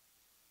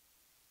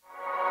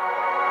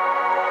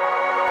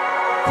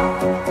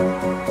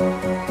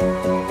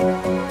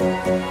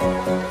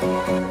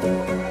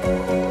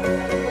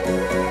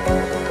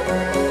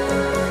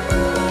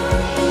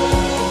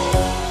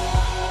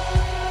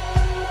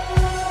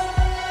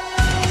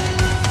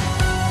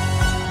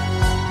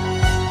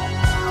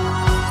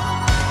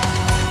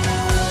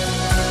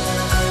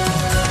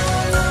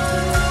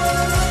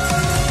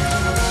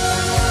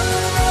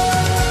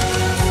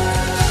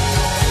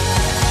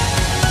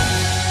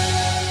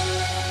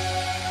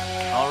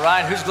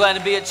Who's glad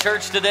to be at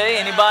church today?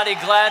 Anybody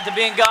glad to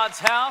be in God's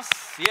house?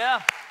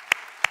 Yeah.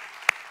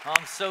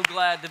 I'm so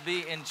glad to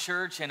be in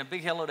church, and a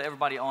big hello to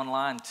everybody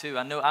online too.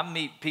 I know I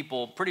meet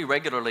people pretty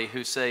regularly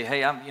who say,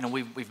 "Hey,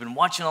 we've been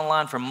watching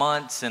online for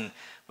months, and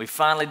we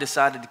finally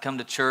decided to come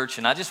to church."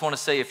 And I just want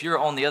to say, if you're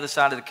on the other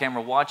side of the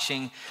camera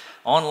watching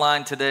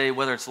online today,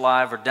 whether it's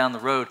live or down the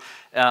road,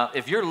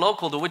 if you're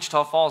local to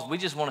Wichita Falls, we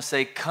just want to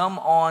say, come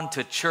on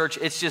to church.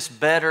 It's just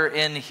better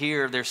in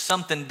here. There's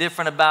something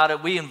different about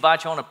it. We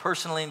invite you, I want to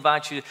personally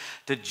invite you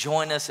to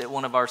join us at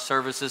one of our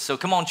services. So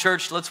come on,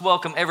 church, let's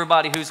welcome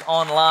everybody who's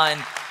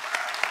online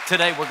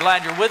today. We're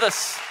glad you're with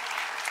us.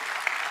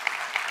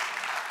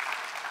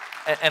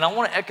 And I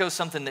want to echo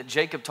something that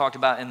Jacob talked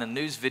about in the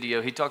news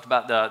video. He talked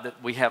about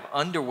that we have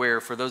underwear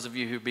for those of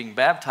you who are being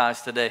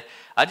baptized today.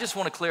 I just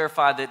want to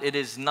clarify that it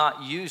is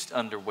not used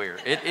underwear.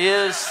 It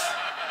is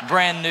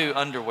brand new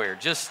underwear.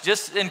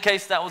 Just in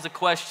case that was a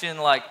question,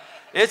 like,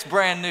 it's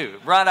brand new,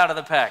 right out of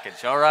the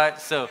package, all right?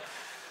 So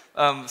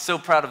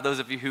proud of those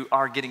of you who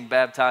are getting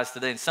baptized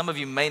today. And some of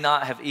you may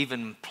not have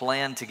even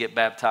planned to get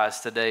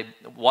baptized today,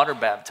 water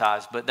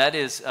baptized, but that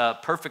is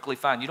perfectly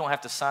fine. You don't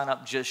have to sign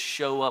up, just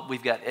show up.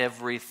 We've got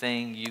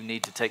everything you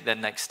need to take that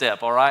next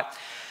step, all right?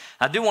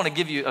 I do want to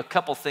give you a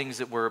couple things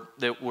that we're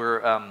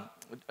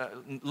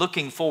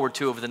looking forward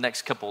to over the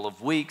next couple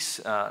of weeks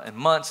and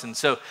months. And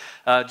so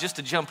just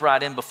to jump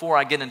right in, before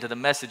I get into the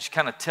message,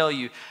 kind of tell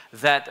you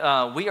that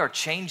we are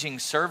changing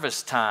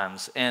service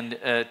times. And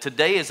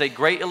today is a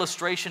great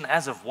illustration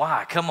as of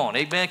why. Come on,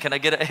 amen. Can I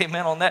get an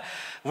amen on that?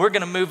 We're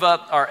going to move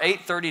up our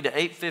 8:30 to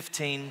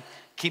 8:15.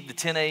 Keep the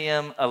 10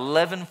 a.m.,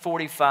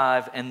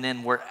 11:45, and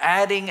then we're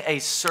adding a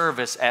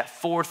service at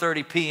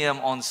 4:30 p.m.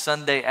 on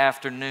Sunday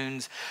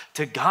afternoons.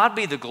 To God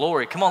be the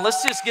glory. Come on,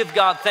 let's just give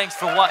God thanks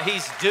for what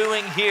He's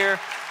doing here.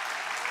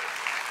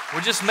 We're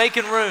just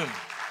making room.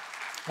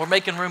 We're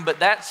making room, but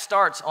that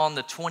starts on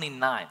the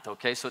 29th,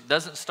 okay? So it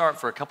doesn't start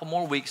for a couple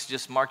more weeks.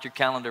 Just mark your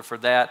calendar for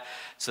that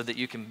so that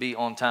you can be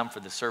on time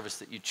for the service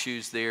that you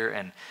choose there.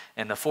 And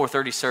the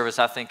 4:30 service,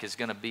 I think, is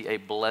going to be a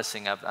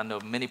blessing. I know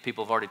many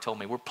people have already told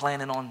me we're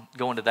planning on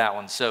going to that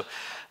one. So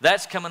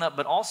that's coming up,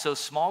 but also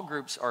small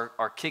groups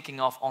are kicking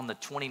off on the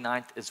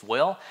 29th as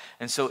well.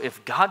 And so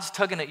if God's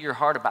tugging at your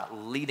heart about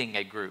leading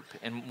a group,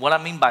 and what I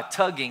mean by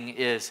tugging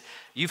is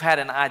you've had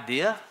an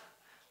idea,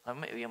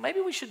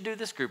 maybe we should do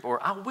this group,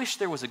 or I wish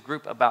there was a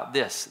group about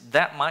this.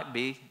 That might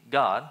be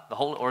God, the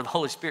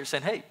Holy Spirit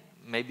saying, hey,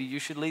 maybe you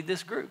should lead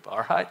this group,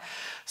 all right?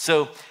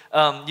 So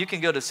you can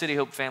go to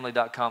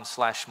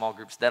cityhopefamily.com/small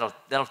groups.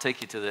 That'll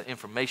take you to the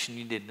information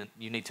you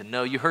need to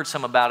know. You heard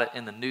some about it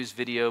in the news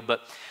video,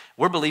 but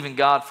we're believing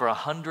God for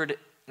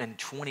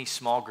 120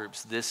 small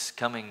groups this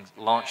coming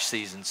launch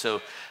season.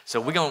 So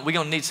we're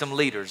gonna need some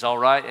leaders, all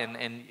right?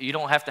 And you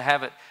don't have to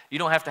have it. You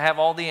don't have to have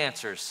all the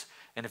answers.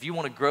 And if you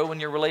want to grow in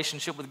your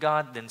relationship with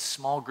God, then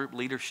small group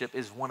leadership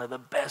is one of the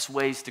best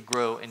ways to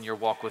grow in your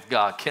walk with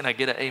God. Can I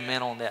get an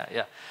amen on that?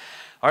 Yeah.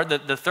 All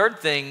right, the third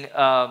thing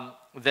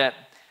that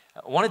I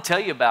want to tell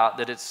you about,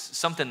 that it's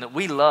something that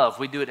we love.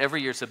 We do it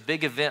every year. It's a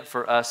big event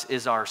for us,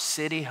 is our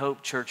City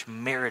Hope Church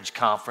Marriage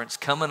Conference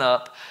coming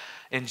up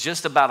in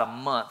just about a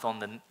month on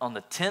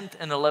the 10th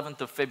and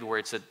 11th of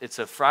February. It's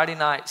a Friday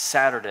night,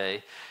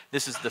 Saturday.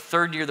 This is the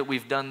third year that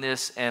we've done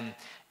this, and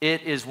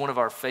it is one of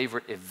our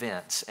favorite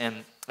events.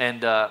 And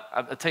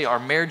I tell you, our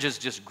marriages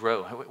just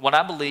grow. What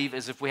I believe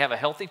is if we have a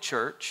healthy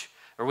church,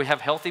 or we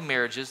have healthy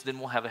marriages, then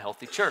we'll have a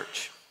healthy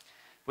church.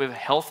 We have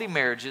healthy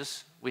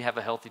marriages, we have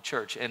a healthy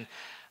church. And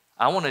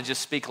I want to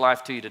just speak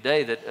life to you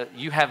today that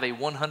you have a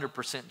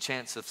 100%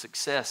 chance of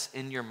success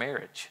in your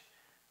marriage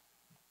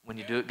when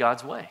you do it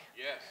God's way.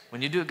 Yes.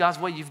 When you do it God's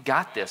way, you've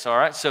got this, all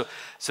right? So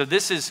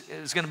this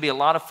is going to be a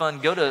lot of fun.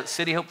 Go to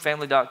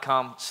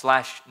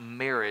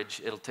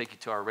cityhopefamily.com/marriage. It'll take you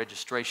to our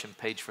registration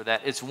page for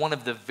that. It's one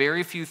of the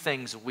very few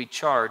things we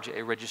charge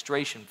a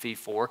registration fee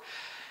for.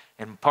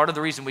 And part of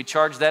the reason we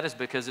charge that is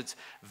because it's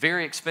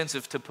very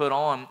expensive to put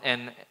on,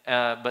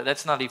 but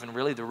that's not even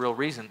really the real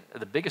reason.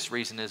 The biggest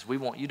reason is we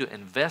want you to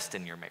invest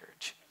in your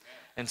marriage.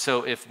 And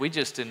so if we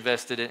just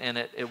invested in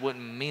it, it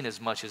wouldn't mean as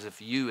much as if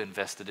you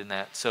invested in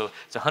that. So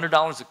it's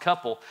 $100 a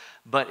couple,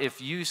 but if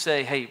you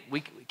say, hey,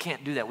 we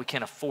can't do that, we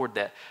can't afford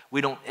that,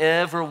 we don't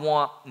ever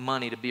want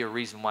money to be a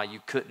reason why you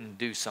couldn't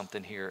do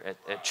something here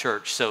at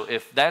church. So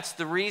if that's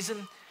the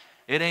reason,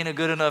 it ain't a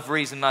good enough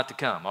reason not to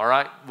come, all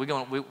right? We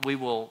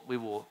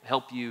will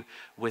help you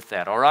with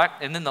that, all right?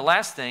 And then the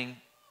last thing,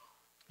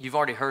 you've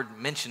already heard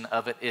mention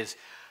of it, is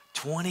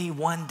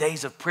 21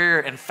 days of prayer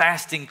and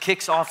fasting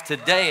kicks off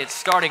today. It's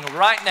starting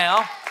right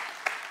now.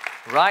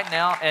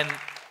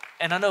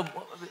 And I know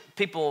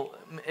people,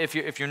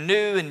 if you're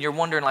new and you're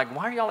wondering, like,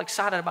 why are y'all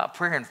excited about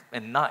prayer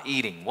and not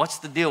eating? What's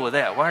the deal with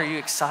that? Why are you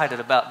excited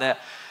about that?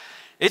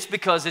 It's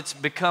because it's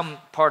become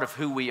part of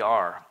who we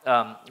are.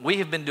 We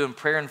have been doing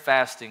prayer and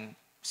fasting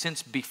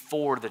since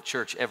before the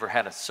church ever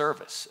had a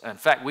service. In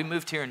fact, we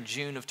moved here in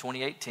June of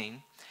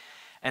 2018.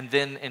 And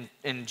then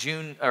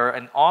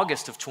in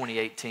August of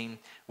 2018,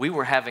 we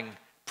were having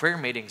prayer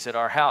meetings at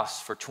our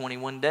house for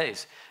 21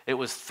 days. It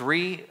was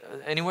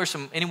anywhere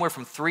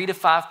from 3 to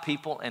 5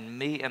 people, and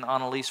me and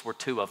Annalise were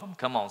 2 of them.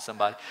 Come on,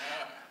 somebody.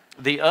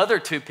 The other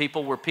 2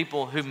 people were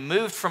people who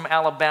moved from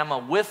Alabama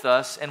with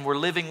us and were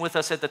living with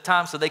us at the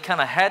time, so they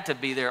kind of had to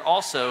be there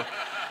also.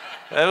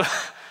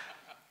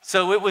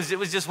 So it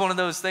was just one of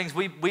those things.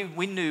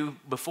 We knew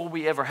before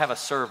we ever have a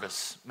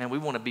service, man, we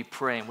want to be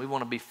praying. We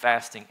want to be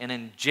fasting. And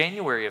in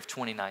January of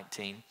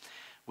 2019,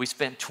 we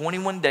spent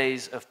 21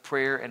 days of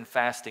prayer and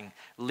fasting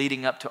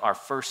leading up to our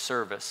first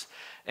service.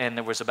 And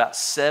there was about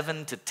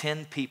 7 to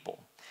 10 people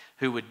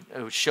who would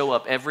show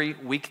up every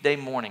weekday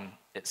morning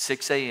at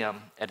 6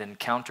 a.m. at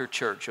Encounter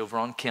Church over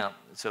on Kemp.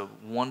 It's a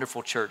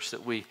wonderful church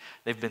that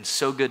they've been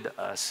so good to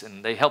us,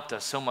 and they helped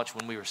us so much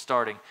when we were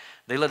starting.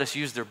 They let us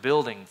use their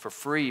building for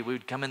free. We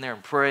would come in there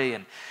and pray,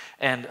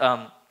 and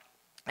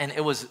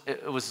it was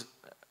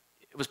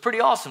pretty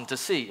awesome to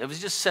see. It was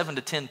just 7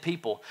 to 10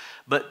 people,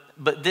 but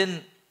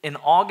then in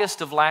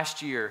August of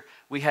last year,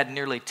 we had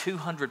nearly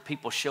 200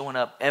 people showing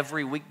up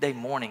every weekday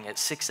morning at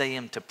 6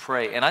 a.m. to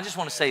pray. And I just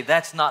want to say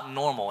that's not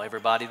normal,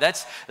 everybody.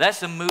 That's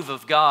a move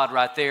of God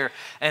right there.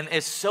 And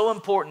it's so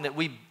important that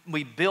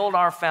we build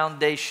our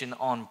foundation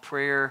on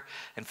prayer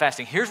and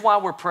fasting. Here's why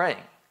we're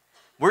praying.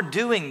 We're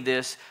doing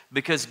this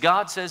because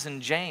God says in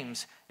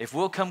James, if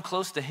we'll come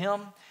close to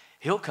Him,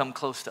 He'll come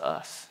close to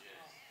us.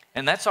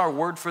 And that's our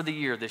word for the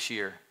year this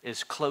year,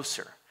 is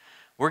closer.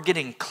 We're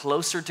getting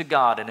closer to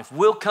God, and if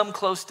we'll come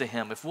close to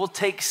Him, if we'll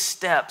take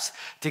steps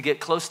to get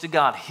close to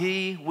God,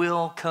 He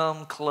will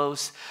come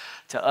close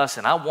to us.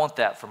 And I want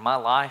that for my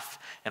life,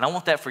 and I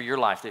want that for your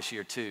life this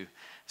year too.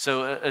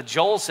 So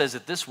Joel says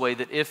it this way,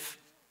 that if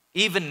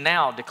even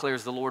now,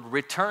 declares the Lord,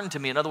 return to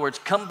me. In other words,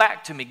 come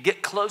back to me,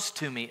 get close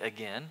to me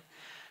again.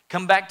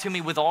 Come back to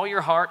me with all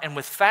your heart, and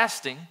with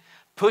fasting,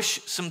 push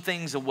some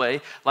things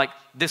away. Like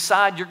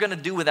decide you're going to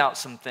do without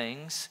some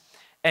things.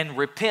 And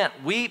repent,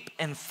 weep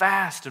and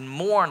fast and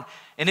mourn.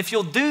 And if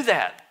you'll do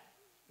that,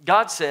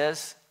 God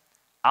says,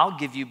 I'll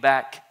give you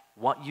back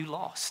what you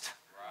lost.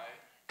 Right.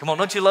 Come on,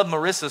 don't you love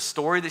Marissa's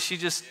story that she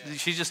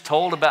just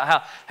told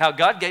about how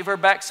God gave her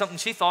back something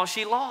she thought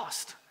she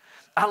lost?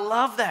 I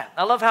love that.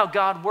 I love how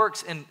God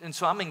works. And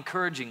so I'm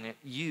encouraging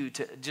you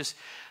to just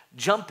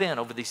jump in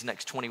over these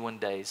next 21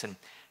 days and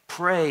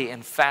pray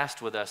and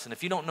fast with us. And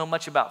if you don't know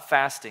much about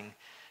fasting,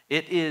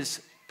 it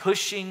is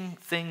pushing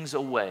things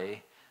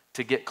away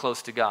to get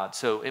close to God.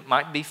 So it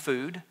might be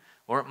food,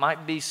 or it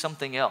might be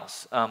something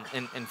else.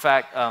 In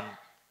fact,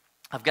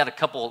 I've got a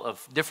couple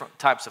of different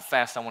types of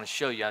fast I want to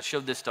show you. I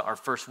showed this to our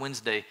First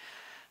Wednesday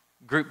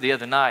group the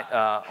other night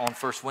on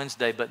First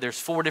Wednesday, but there's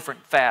 4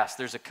 different fasts.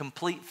 There's a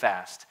complete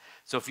fast.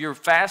 So if you're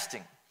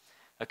fasting,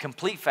 a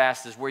complete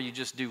fast is where you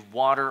just do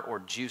water or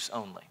juice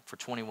only for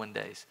 21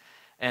 days.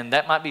 And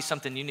that might be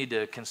something you need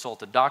to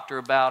consult a doctor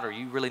about, or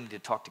you really need to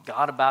talk to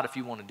God about if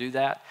you want to do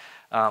that.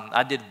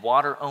 I did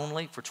water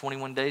only for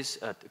 21 days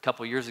a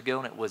couple years ago,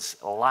 and it was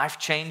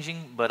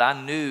life-changing, but I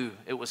knew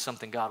it was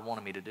something God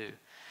wanted me to do.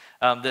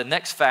 The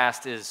next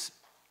fast is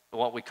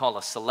what we call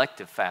a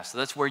selective fast. So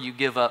that's where you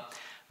give up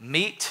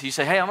meat. You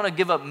say, hey, I'm going to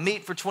give up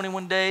meat for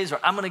 21 days, or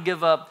I'm going to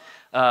give up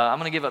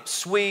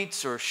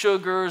sweets or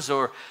sugars,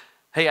 or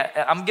hey,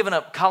 I'm giving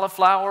up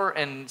cauliflower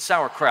and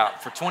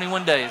sauerkraut for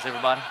 21 days,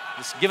 everybody.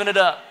 Just giving it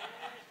up.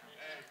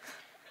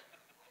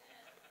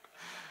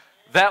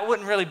 That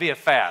wouldn't really be a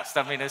fast.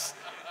 I mean,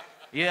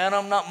 and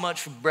I'm not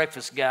much for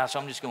breakfast, guy, so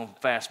I'm just going to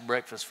fast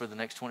breakfast for the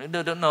next 20.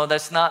 No,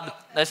 that's not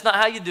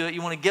how you do it.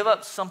 You want to give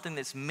up something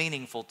that's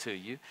meaningful to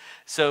you.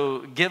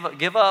 So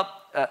give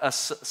up,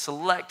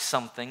 select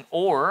something,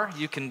 or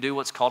you can do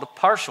what's called a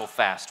partial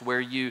fast, where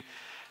you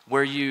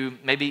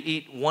maybe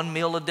eat 1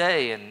 meal a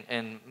day,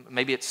 and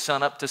maybe it's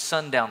sun up to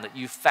sundown that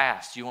you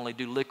fast. You only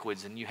do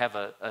liquids, and you have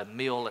a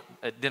meal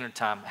at dinner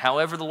time,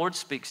 however the Lord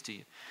speaks to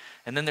you.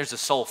 And then there's a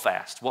soul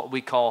fast, what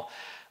we call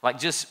like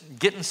just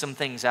getting some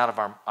things out of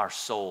our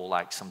soul,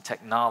 like some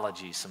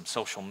technology, some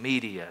social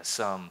media,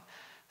 some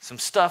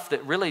stuff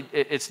that really,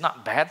 it's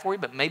not bad for you,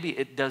 but maybe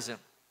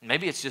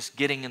it's just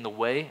getting in the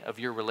way of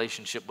your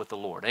relationship with the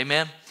Lord.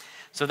 Amen?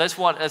 So that's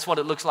what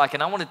it looks like.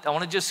 And I want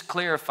to just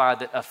clarify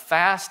that a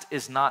fast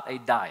is not a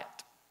diet.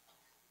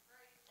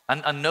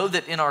 I know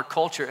that in our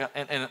culture,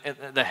 and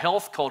the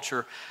health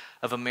culture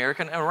of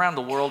America, and around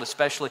the world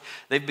especially,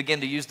 they've begun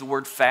to use the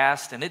word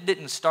fast, and it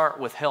didn't start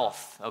with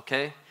health,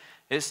 okay?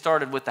 It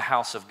started with the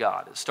house of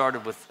God. It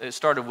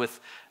started with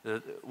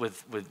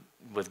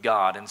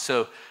God. And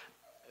so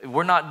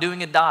we're not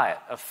doing a diet.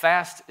 A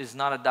fast is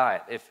not a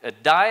diet. If a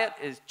diet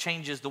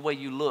changes the way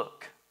you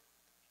look,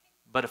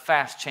 but a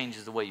fast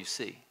changes the way you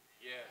see.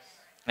 Yes.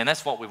 And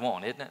that's what we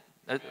want, isn't it?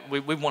 We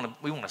want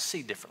to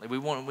see differently. We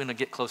want to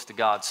get close to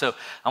God. So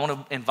I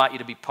want to invite you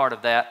to be part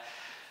of that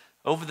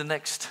over the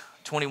next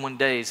 21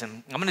 days.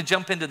 And I'm going to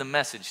jump into the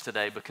message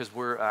today because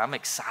I'm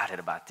excited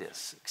about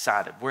this.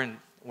 Excited. We're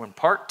in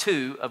part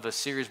 2 of a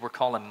series we're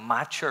calling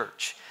My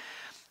Church.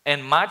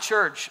 And My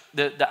Church,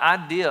 the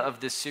idea of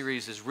this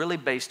series is really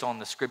based on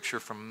the scripture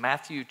from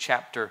Matthew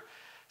chapter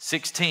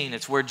 16.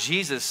 It's where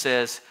Jesus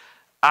says,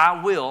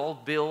 I will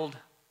build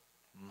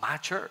my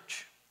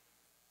church.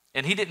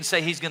 And he didn't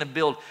say he's going to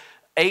build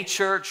a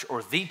church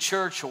or the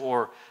church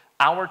or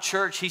our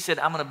church. He said,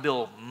 I'm going to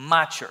build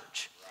my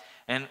church.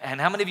 And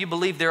how many of you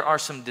believe there are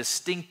some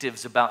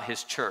distinctives about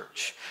his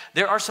church?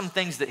 There are some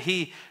things that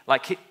he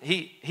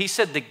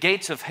said the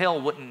gates of hell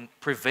wouldn't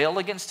prevail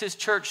against his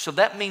church. So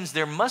that means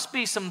there must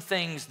be some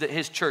things that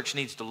his church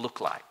needs to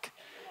look like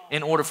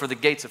in order for the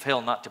gates of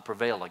hell not to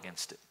prevail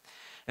against it.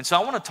 And so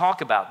I want to talk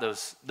about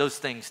those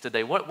things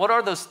today. What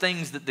are those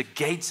things that the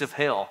gates of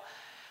hell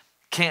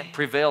can't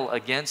prevail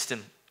against?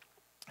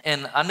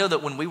 And I know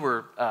that when we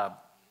were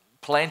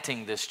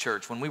planting this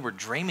church, when we were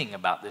dreaming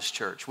about this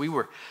church, we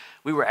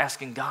were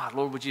asking God,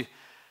 Lord, would you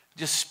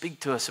just speak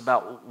to us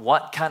about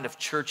what kind of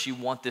church you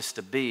want this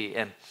to be?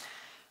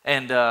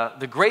 And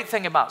the great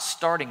thing about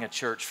starting a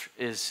church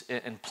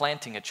and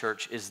planting a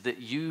church is that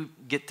you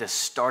get to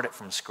start it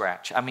from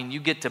scratch. I mean, you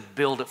get to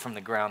build it from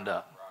the ground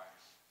up.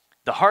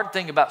 The hard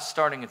thing about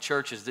starting a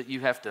church is that you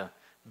have to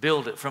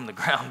build it from the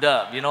ground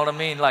up. You know what I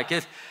mean? Like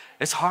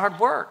it's hard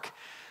work.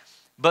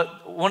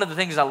 But one of the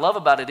things I love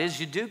about it is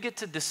you do get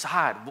to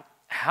decide,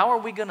 how are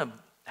we going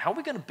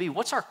to be?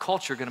 What's our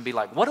culture going to be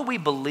like? What do we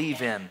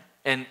believe in?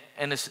 And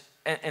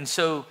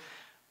so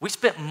we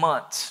spent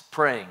months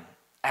praying,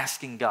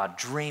 asking God,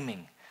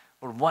 dreaming,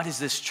 Lord, what is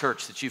this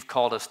church that you've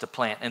called us to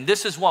plant? And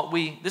this is what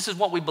we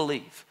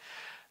believe.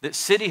 That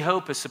City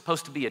Hope is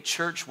supposed to be a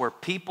church where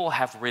people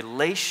have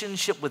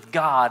relationship with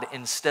God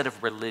instead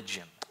of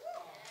religion.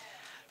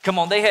 Come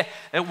on,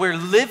 where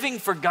living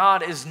for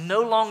God is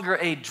no longer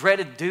a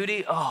dreaded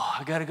duty. Oh,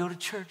 I got to go to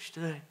church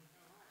today.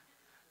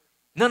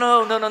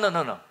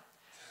 No.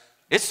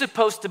 It's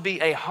supposed to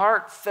be a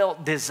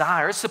heartfelt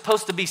desire. It's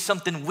supposed to be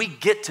something we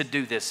get to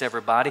do this,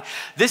 everybody.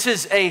 This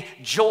is a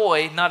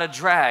joy, not a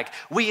drag.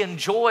 We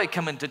enjoy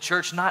coming to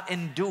church, not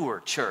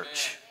endure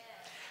church.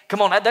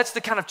 Come on, that's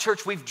the kind of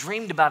church we've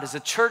dreamed about, is a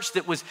church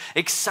that was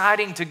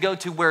exciting to go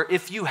to, where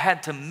if you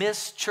had to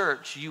miss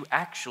church, you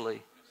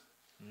actually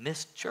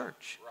missed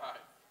church.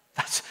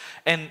 Right.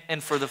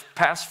 And for the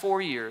past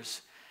 4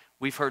 years,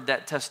 we've heard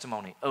that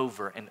testimony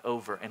over and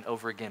over and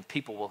over again.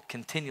 People will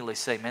continually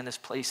say, man, this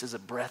place is a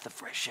breath of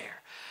fresh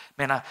air.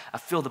 Man, I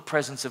feel the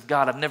presence of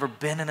God. I've never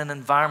been in an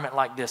environment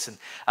like this, and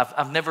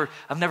I've never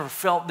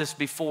felt this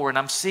before, and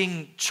I'm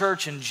seeing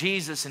church and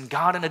Jesus and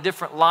God in a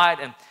different light.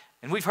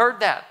 And we've heard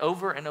that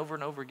over and over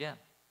and over again.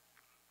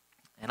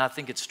 And I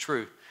think it's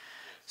true.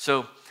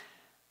 So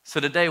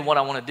today what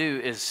I want to do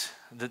is,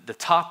 the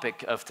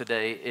topic of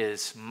today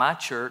is, my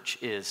church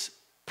is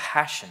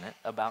passionate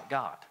about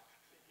God.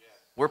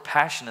 We're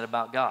passionate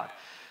about God.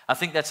 I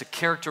think that's a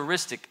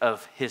characteristic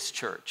of his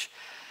church.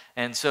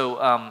 And so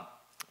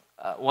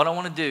what I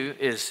want to do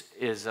is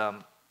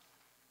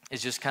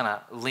just kind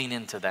of lean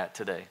into that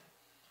today.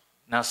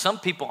 Now, some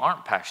people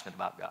aren't passionate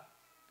about God.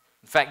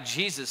 In fact,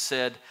 Jesus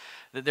said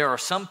that there are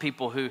some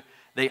people who,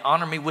 they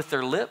honor me with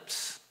their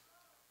lips,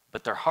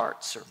 but their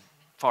hearts are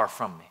far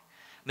from me.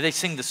 I mean, they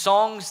sing the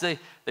songs, they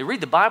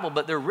read the Bible,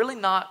 but they're really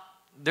not,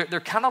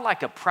 they're kind of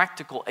like a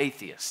practical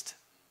atheist.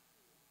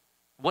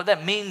 What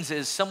that means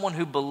is someone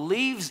who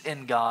believes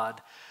in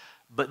God,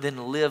 but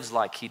then lives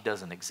like he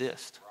doesn't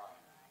exist.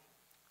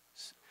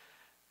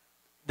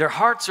 Their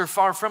hearts are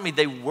far from me.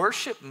 They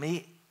worship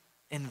me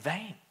in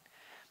vain.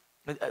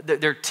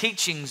 Their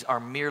teachings are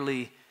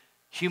merely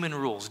human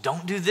rules.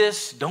 Don't do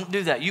this, don't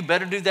do that. You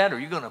better do that or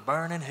you're going to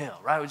burn in hell,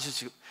 right? It's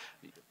just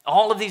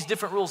all of these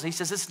different rules. He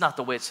says this is not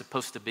the way it's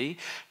supposed to be.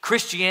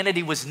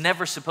 Christianity was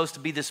never supposed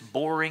to be this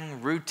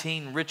boring,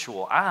 routine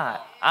ritual. I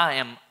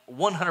am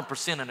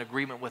 100% in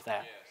agreement with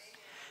that.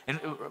 And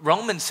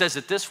Romans says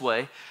it this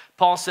way.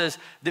 Paul says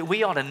that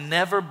we ought to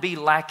never be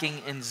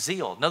lacking in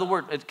zeal. In other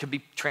words, it could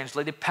be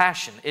translated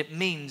passion. It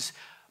means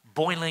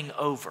boiling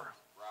over.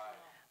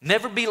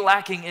 Never be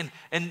lacking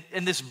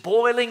in this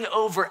boiling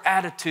over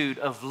attitude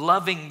of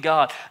loving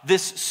God,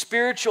 this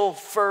spiritual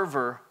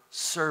fervor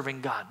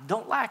serving God.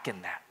 Don't lack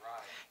in that.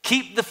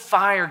 Keep the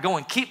fire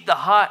going. Keep the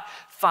hot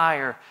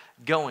fire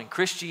going.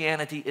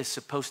 Christianity is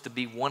supposed to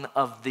be one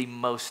of the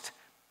most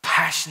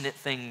passionate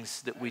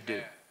things that we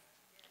do.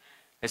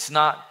 It's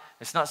not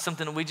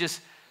something that we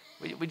just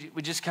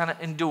kind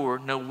of endure.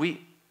 No,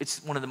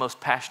 it's one of the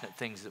most passionate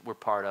things that we're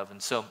part of.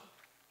 And so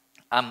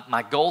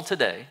my goal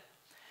today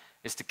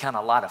is to kind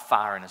of light a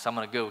fire in us. I'm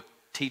going to go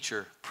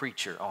teacher,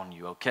 preacher on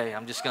you, okay?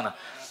 I'm going to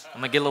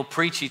get a little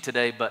preachy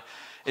today, but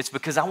it's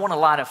because I want to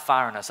light a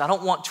fire in us. I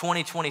don't want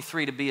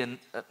 2023 to be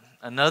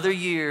another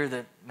year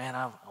that, man,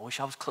 I wish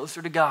I was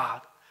closer to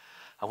God.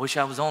 I wish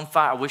I was on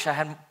fire. I wish I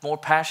had more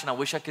passion. I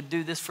wish I could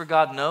do this for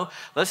God. No,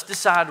 let's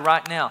decide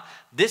right now.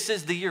 This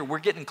is the year we're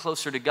getting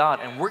closer to God,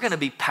 and we're going to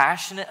be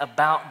passionate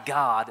about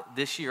God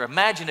this year.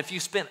 Imagine if you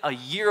spent a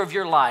year of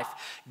your life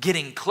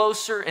getting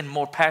closer and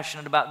more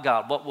passionate about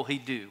God. What will He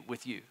do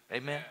with you?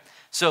 Amen?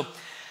 So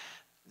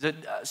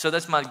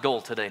that's my goal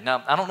today.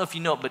 Now, I don't know if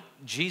you know it, but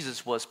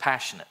Jesus was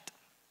passionate.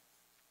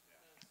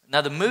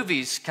 Now, the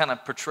movies kind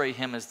of portray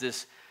Him as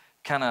this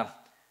kind of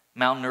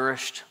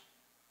malnourished,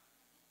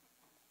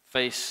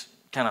 face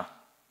kind of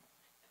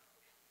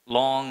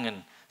long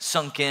and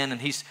sunk in, and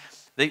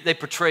they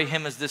portray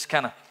Him as this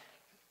kind of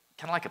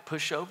like a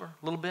pushover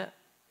a little bit.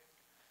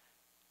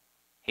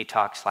 He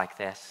talks like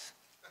this.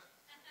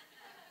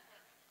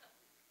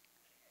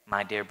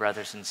 My dear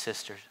brothers and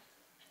sisters,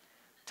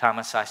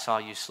 Thomas, I saw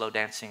you slow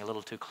dancing a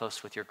little too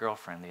close with your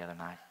girlfriend the other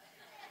night.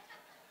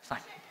 It's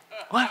like,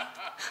 what?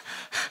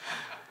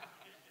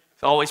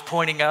 He's always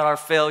pointing out our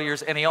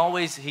failures, and he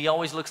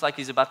always looks like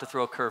he's about to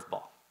throw a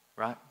curveball,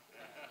 right?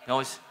 He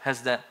always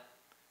has that.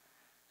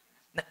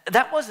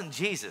 That wasn't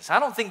Jesus. I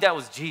don't think that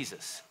was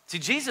Jesus. See,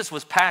 Jesus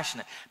was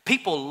passionate.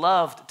 People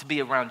loved to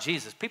be around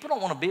Jesus. People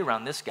don't want to be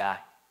around this guy.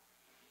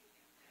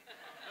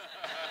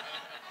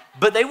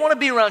 But they want to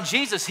be around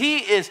Jesus. He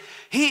is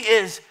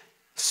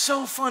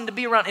so fun to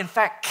be around. In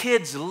fact,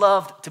 kids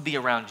loved to be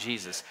around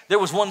Jesus. There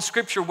was one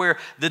scripture where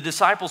the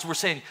disciples were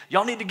saying,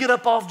 y'all need to get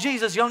up off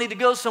Jesus. Y'all need to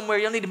go somewhere.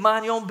 Y'all need to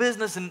mind your own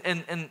business.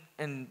 And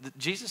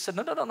Jesus said,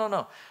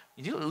 no.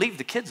 You leave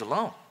the kids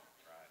alone.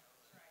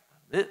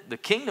 The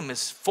kingdom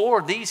is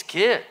for these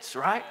kids,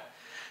 right?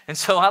 And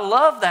so I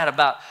love that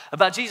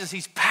about Jesus.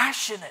 He's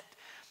passionate.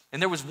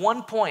 And there was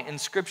one point in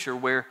Scripture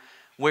where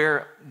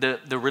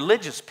the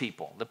religious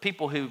people, the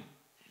people who,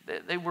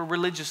 they were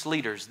religious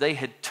leaders, they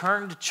had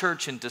turned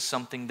church into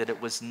something that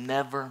it was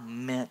never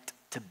meant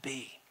to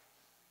be.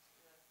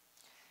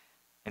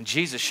 And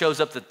Jesus shows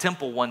up at the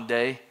temple one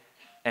day,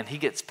 and He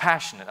gets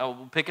passionate. Oh,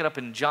 we'll pick it up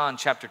in John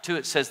chapter 2.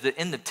 It says that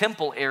in the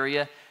temple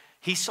area,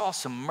 He saw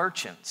some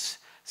merchants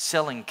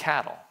selling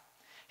cattle.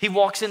 He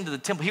walks into the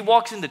temple, he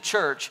walks into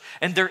church,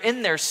 and they're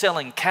in there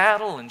selling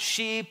cattle and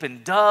sheep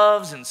and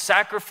doves and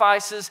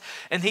sacrifices.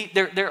 And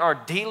there are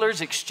dealers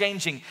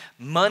exchanging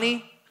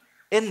money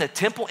in the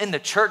temple, in the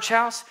church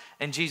house.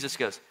 And Jesus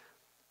goes,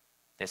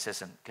 this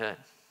isn't good.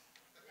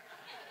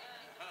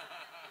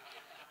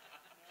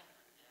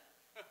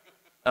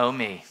 Oh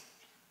me,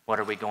 what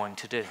are we going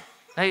to do?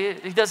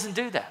 He doesn't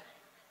do that.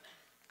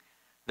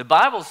 The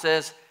Bible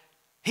says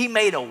He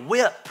made a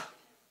whip.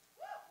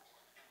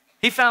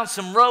 He found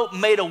some rope,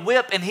 made a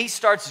whip, and he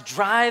starts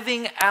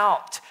driving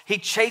out. He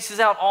chases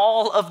out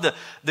all of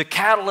the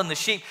cattle and the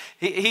sheep.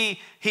 He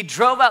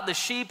drove out the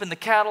sheep and the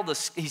cattle.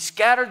 He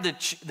scattered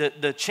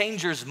the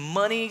changers'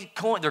 money,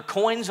 their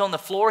coins on the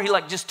floor. He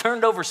just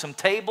turned over some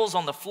tables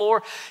on the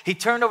floor. He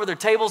turned over their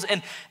tables,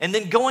 and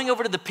then going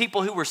over to the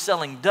people who were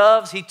selling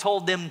doves, he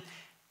told them,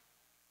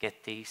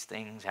 get these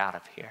things out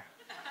of here.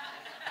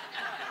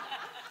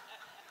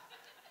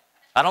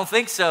 I don't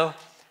think so.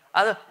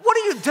 What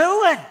are you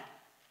doing?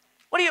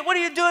 What are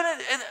you doing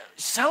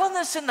selling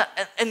this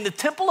in the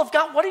temple of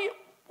God?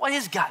 What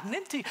has gotten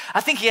into you?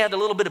 I think he had a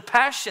little bit of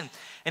passion.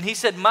 And he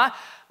said,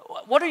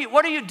 what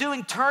are you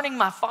doing turning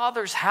my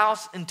Father's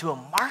house into a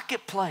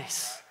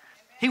marketplace?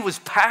 He was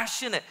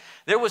passionate.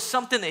 There was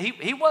something that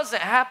he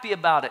wasn't happy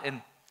about it.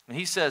 And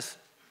he says,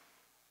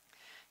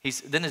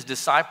 then his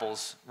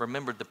disciples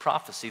remembered the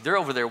prophecy. They're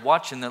over there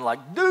watching. They're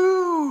like,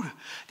 dude,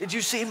 did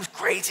you see him with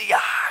crazy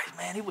eyes?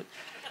 Man, he was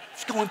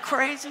going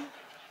crazy.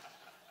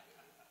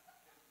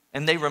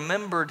 And they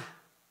remembered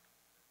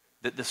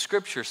that the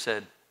scripture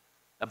said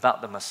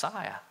about the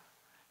Messiah,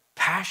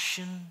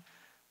 passion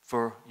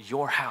for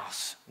your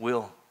house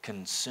will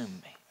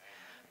consume me.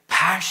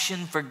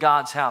 Passion for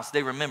God's house.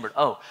 They remembered,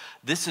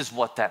 this is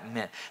what that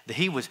meant. That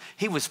he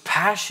was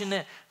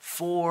passionate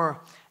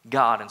for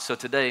God. And so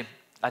today,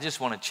 I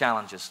just want to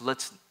challenge us.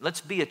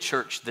 Let's be a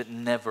church that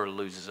never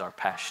loses our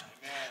passion.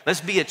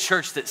 Let's be a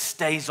church that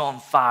stays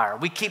on fire.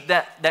 We keep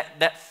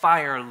that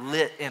fire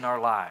lit in our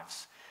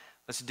lives.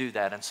 Let's do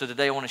that. And so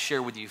today I want to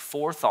share with you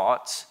 4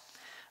 thoughts,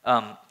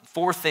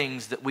 4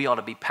 things that we ought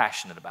to be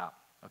passionate about,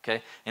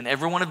 okay? And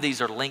every one of these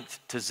are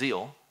linked to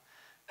zeal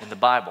in the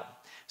Bible.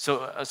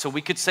 So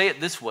we could say it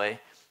this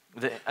way,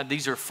 that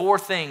these are 4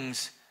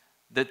 things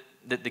that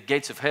the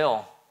gates of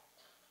hell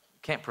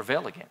can't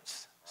prevail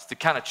against. It's the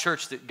kind of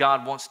church that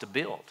God wants to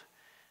build.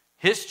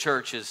 His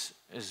church is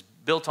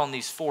built on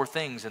these 4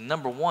 things. And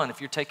number 1,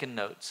 if you're taking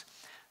notes,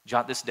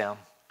 jot this down.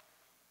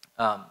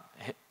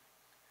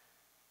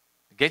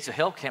 The gates of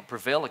hell can't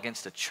prevail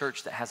against a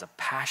church that has a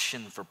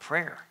passion for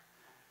prayer.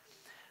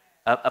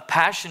 A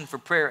passion for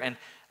prayer.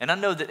 And I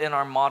know that in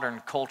our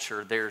modern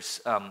culture,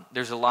 there's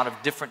a lot of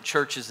different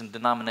churches and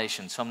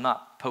denominations. So I'm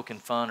not poking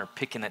fun or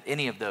picking at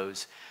any of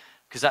those.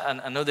 Because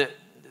I know that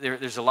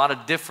there's a lot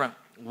of different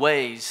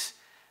ways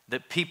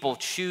that people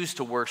choose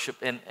to worship.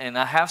 And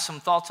I have some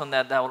thoughts on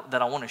that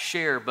I want to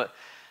share. But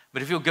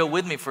if you'll go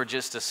with me for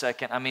just a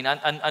second. I mean,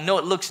 I know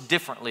it looks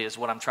differently is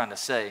what I'm trying to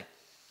say.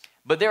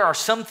 But there are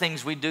some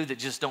things we do that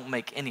just don't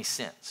make any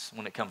sense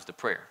when it comes to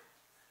prayer.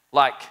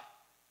 Like,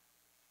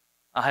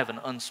 I have an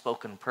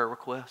unspoken prayer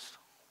request.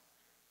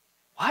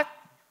 What?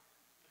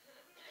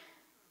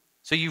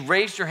 So you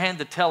raised your hand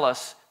to tell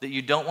us that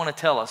you don't want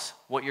to tell us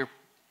what your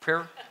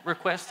prayer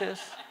request is?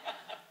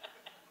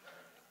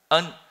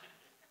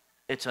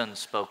 It's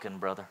unspoken,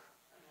 brother.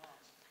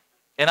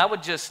 And I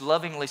would just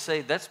lovingly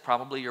say that's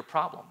probably your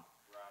problem,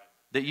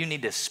 that you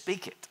need to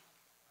speak it.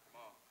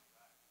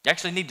 You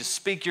actually need to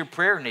speak your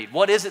prayer need.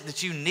 What is it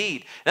that you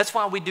need? That's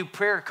why we do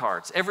prayer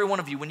cards. Every one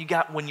of you,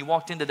 when you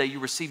walked in today, you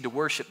received a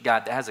worship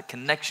guide that has a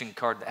connection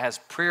card that has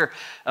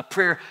a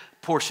prayer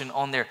portion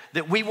on there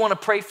that we want to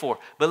pray for.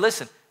 But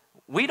listen,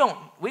 we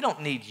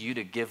don't need you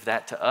to give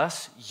that to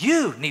us.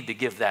 You need to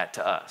give that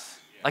to us.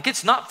 Like,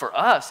 it's not for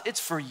us, it's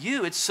for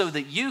you. It's so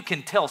that you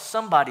can tell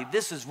somebody,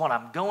 this is what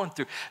I'm going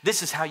through.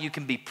 This is how you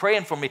can be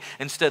praying for me,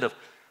 instead of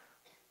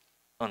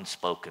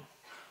unspoken.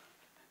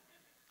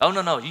 Oh,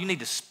 no, you need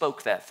to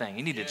spoke that thing.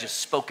 You need to just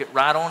spoke it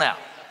right on out.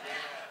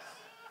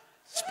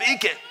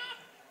 Speak it.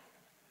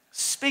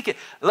 Speak it.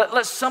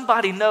 Let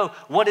somebody know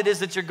what it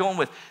is that you're going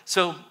with.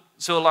 So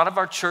a lot of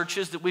our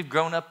churches that we've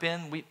grown up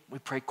in, we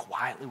pray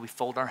quietly. We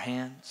fold our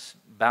hands,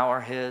 bow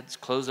our heads,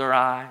 close our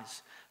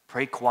eyes,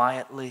 pray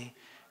quietly.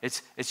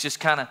 It's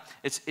just kind of,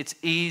 it's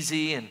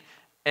easy,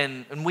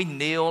 and we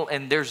kneel,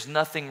 and there's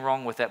nothing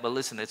wrong with that. But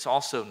listen, it's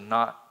also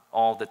not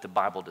all that the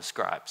Bible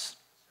describes.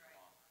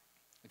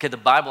 Okay, the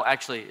Bible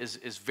actually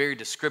is very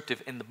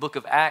descriptive. In the book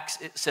of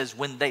Acts, it says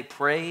when they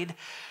prayed,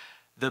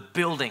 the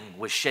building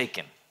was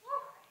shaken.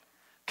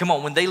 Come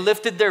on, when they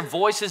lifted their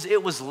voices,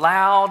 it was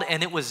loud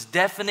and it was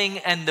deafening,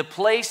 and the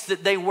place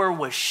that they were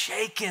was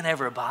shaken,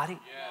 everybody.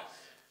 Yes.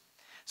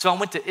 So I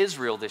went to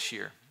Israel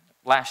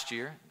last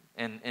year,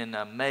 in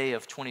May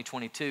of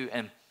 2022,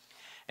 and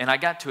I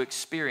got to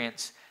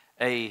experience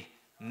a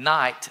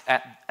night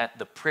at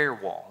the prayer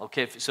wall.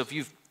 Okay, so if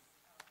you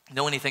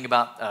know anything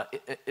about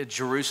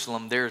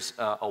Jerusalem, there's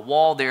a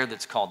wall there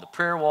that's called the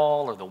prayer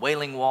wall, or the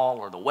wailing wall,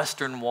 or the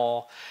western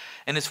wall,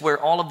 and it's where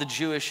all of the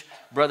Jewish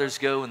brothers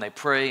go and they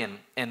pray.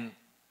 And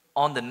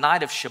on the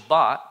night of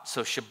Shabbat,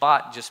 so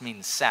Shabbat just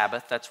means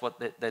Sabbath. That's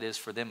what that is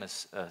for them.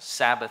 Is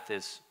Sabbath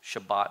is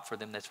Shabbat for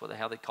them. That's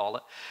how they call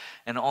it.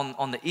 And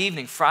on the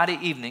evening, Friday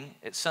evening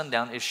at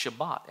sundown is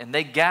Shabbat, and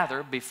they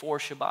gather before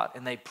Shabbat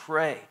and they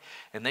pray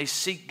and they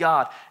seek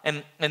God.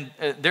 And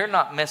they're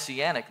not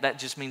messianic. That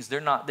just means they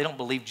don't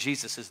believe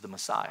Jesus is the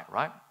Messiah,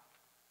 right?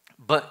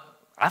 But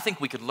I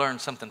think we could learn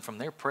something from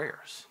their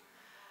prayers,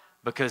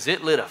 because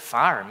it lit a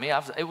fire in me.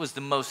 It was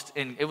the most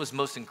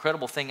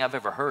incredible thing I've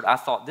ever heard. I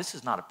thought, this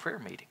is not a prayer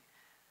meeting.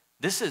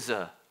 This is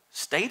a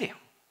stadium.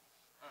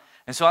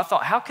 And so I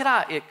thought, how could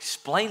I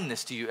explain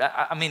this to you?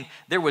 I mean,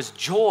 there was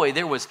joy,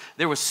 there was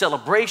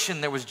celebration,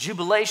 there was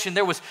jubilation,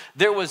 there was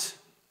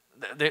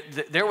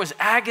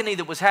agony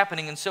that was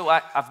happening. And so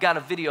I've got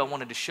a video I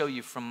wanted to show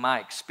you from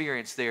my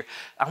experience there.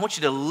 I want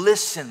you to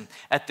listen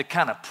at the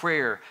kind of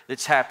prayer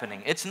that's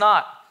happening. It's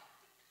not,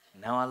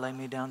 now I lay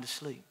me down to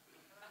sleep.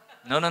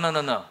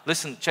 No.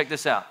 Listen, check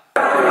this out.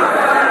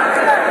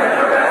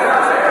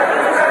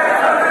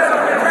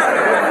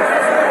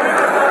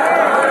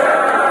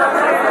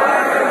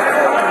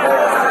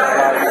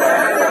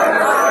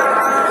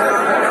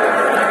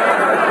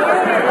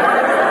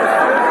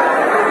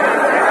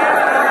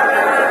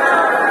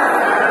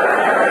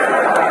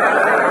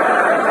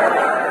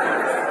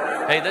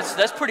 Hey,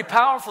 that's pretty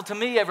powerful to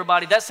me,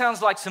 everybody. That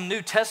sounds like some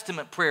New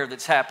Testament prayer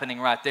that's happening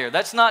right there.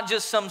 That's not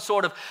just some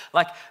sort of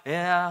like,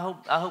 yeah,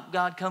 I hope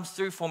God comes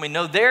through for me.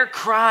 No, they're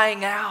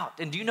crying out.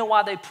 And do you know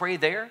why they pray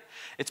there?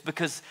 It's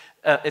because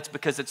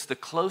it's the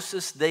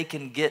closest they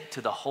can get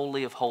to the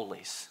Holy of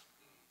Holies.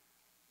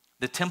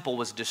 The temple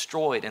was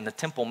destroyed, and the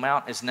Temple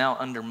Mount is now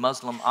under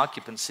Muslim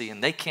occupancy,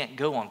 and they can't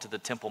go onto the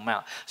Temple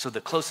Mount. So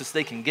the closest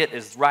they can get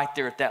is right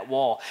there at that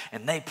wall,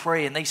 and they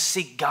pray and they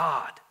seek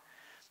God.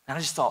 And I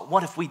just thought,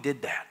 what if we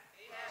did that?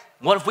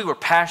 What if we were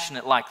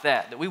passionate like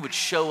that we would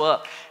show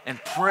up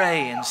and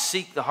pray and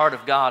seek the heart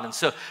of God? And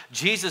so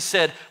Jesus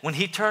said, when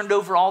he turned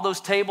over all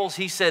those tables,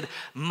 he said,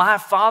 my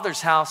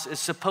Father's house is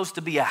supposed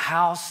to be a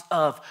house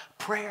of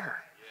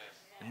prayer.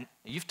 And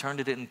you've turned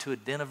it into a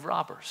den of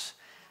robbers.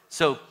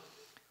 So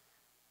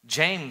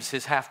James,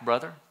 his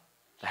half-brother,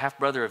 the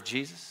half-brother of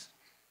Jesus,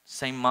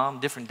 same mom,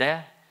 different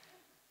dad,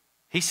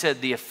 he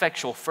said, the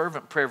effectual,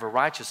 fervent prayer of a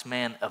righteous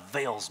man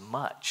avails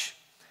much.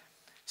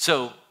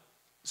 So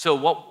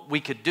what we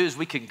could do is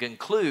we can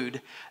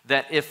conclude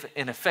that if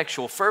an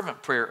effectual,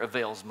 fervent prayer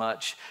avails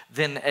much,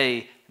 then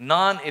a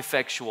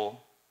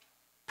non-effectual,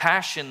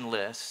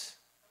 passionless,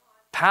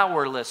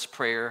 powerless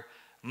prayer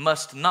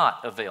must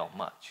not avail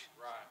much.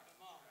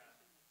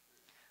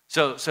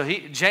 So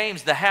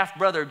James, the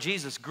half-brother of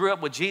Jesus, grew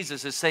up with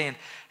Jesus, is saying,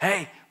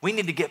 hey, we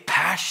need to get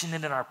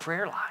passionate in our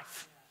prayer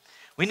life.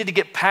 We need to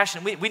get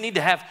passionate. We need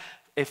to have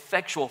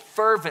effectual,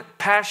 fervent,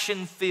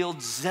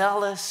 passion-filled,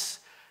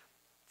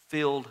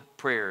 zealous-filled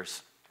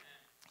prayers.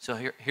 So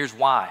here's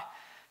why.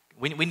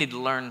 We need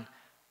to learn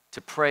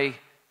to pray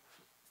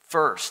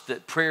first,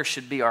 that prayer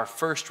should be our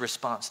first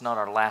response, not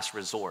our last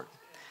resort.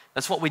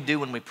 That's what we do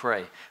when we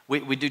pray.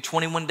 We do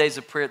 21 days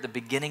of prayer at the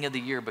beginning of the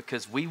year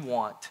because we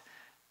want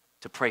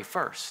to pray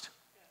first,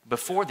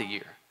 before the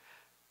year.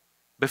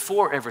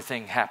 Before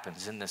everything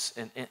happens in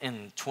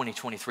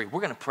 2023, we're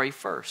going to pray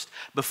first.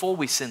 Before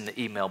we send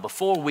the email,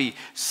 before we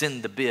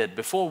send the bid,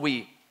 before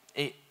we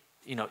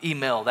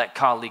email that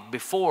colleague,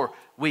 before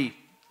we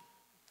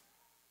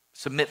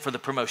submit for the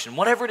promotion,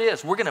 whatever it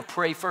is, we're going to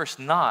pray first,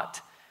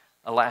 not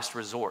a last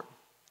resort.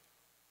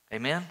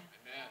 Amen? Amen.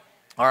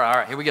 All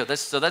right, here we go.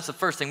 So that's the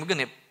first thing. We're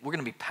going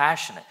to be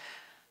passionate.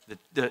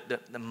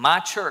 My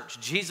church,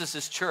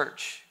 Jesus'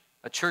 church,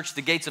 a church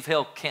the gates of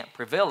hell can't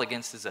prevail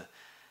against, is a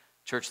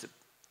church that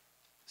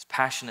is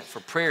passionate for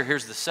prayer.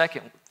 Here's the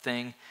second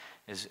thing,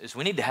 is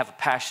we need to have a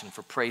passion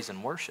for praise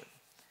and worship.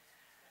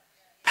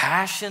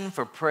 Passion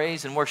for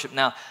praise and worship.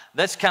 Now,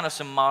 that's kind of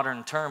some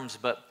modern terms,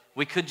 but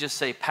we could just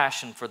say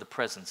passion for the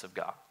presence of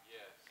God.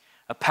 Yes.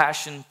 A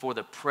passion for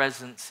the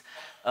presence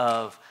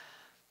of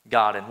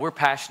God. And we're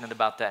passionate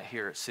about that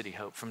here at City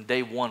Hope. From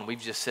day one,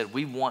 we've just said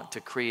we want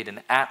to create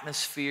an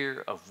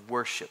atmosphere of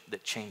worship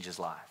that changes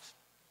lives.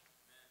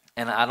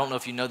 And I don't know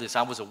if you know this,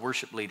 I was a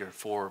worship leader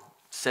for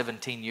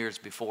 17 years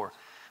before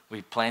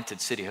we planted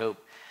City Hope.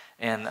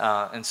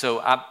 And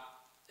so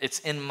it's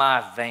in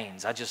my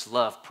veins. I just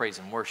love praise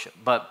and worship.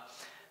 But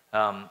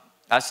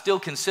I still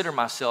consider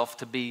myself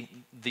to be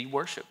the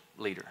worship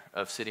leader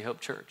of City Hope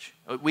Church.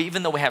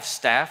 Even though we have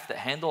staff that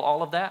handle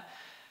all of that,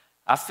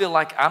 I feel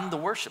like I'm the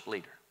worship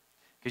leader.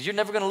 Because you're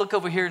never going to look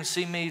over here and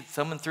see me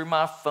thumbing through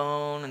my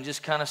phone and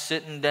just kind of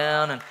sitting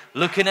down and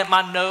looking at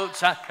my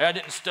notes. I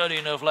didn't study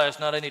enough last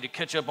night. I need to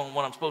catch up on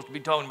what I'm supposed to be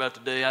talking about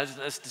today.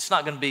 It's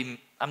not going to be,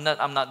 I'm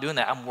not doing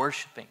that. I'm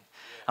worshiping.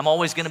 I'm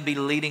always going to be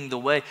leading the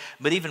way.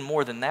 But even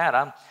more than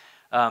that,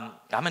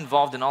 I'm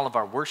involved in all of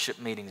our worship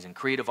meetings and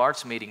creative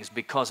arts meetings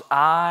because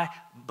I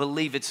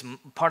believe it's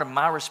part of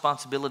my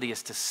responsibility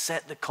is to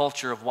set the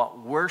culture of what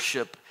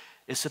worship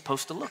is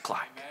supposed to look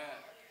like.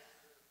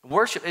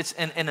 Worship, it's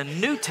in a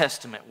New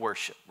Testament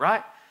worship,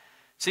 right?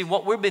 See,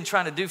 what we've been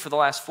trying to do for the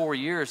last 4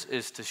 years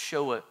is to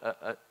show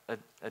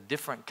a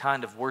different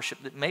kind of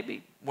worship that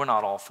maybe we're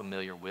not all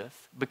familiar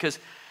with. Because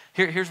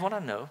here's what I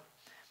know.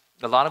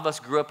 A lot of us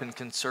grew up in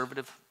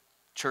conservative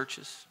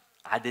churches.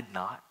 I did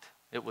not.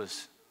 It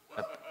was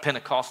a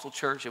Pentecostal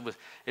church. It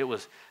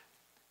was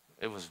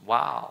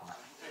wild.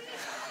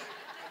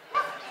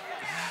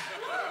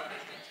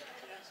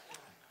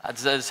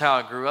 That's how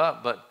I grew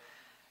up. But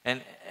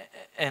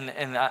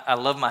and I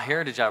love my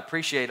heritage. I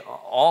appreciate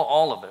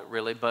all of it,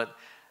 really. But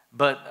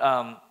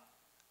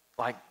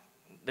like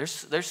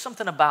there's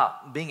something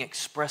about being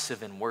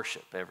expressive in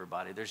worship.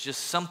 Everybody, there's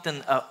just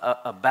something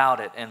about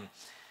it.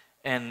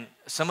 And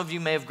some of you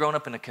may have grown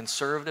up in a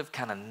conservative,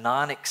 kind of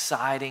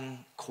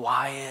non-exciting,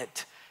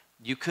 quiet.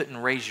 You couldn't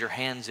raise your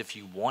hands if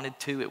you wanted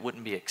to. It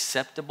wouldn't be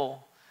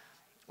acceptable.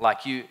 Like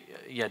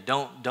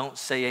don't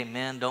say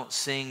amen, don't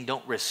sing,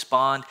 don't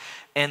respond.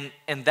 And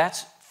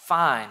that's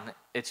fine.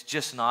 It's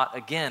just not,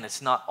 again,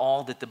 it's not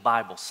all that the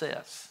Bible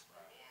says.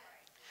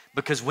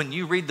 Because when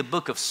you read the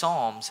book of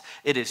Psalms,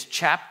 it is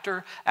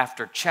chapter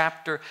after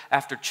chapter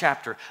after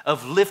chapter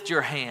of lift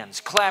your hands,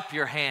 clap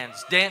your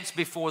hands, dance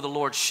before the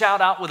Lord,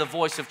 shout out with a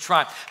voice of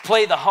triumph,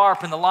 play the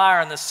harp and the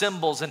lyre and the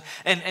cymbals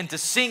and to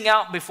sing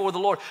out before the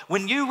Lord.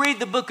 When you read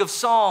the book of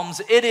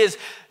Psalms, it is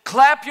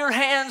clap your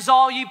hands,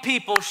 all you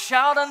people,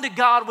 shout unto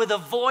God with a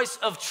voice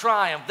of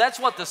triumph.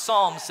 That's what the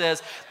Psalm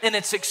says, and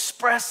it's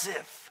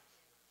expressive.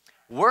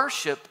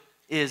 Worship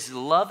is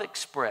love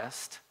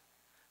expressed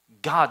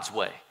God's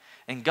way.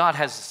 And God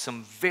has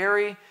some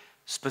very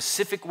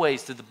specific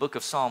ways through the book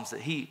of Psalms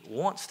that he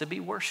wants to be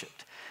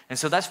worshiped. And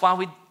so that's why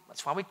we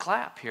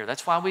clap here.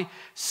 That's why we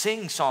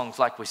sing songs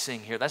like we sing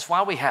here. That's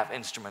why we have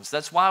instruments.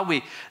 That's why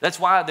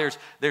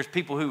there's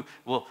people who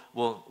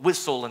will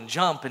whistle and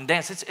jump and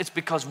dance. It's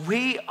because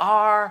we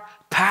are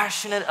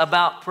passionate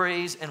about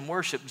praise and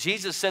worship.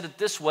 Jesus said it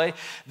this way,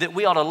 that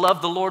we ought to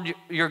love the Lord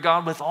your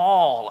God with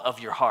all of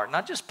your heart.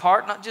 Not just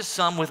part, not just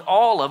some, with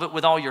all of it,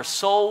 with all your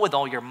soul, with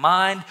all your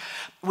mind,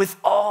 with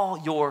all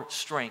your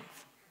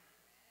strength.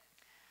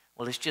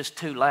 Well, it's just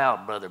too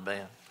loud, Brother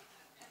Ben.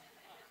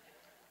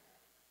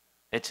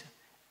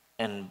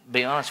 And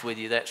be honest with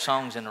you, that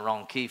song's in the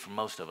wrong key for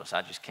most of us.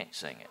 I just can't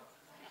sing it.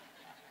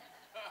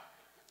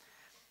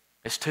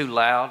 It's too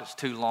loud. It's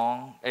too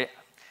long.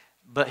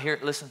 But here,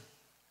 listen,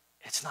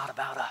 it's not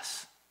about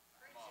us.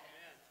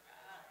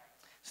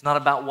 It's not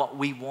about what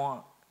we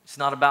want. It's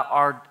not about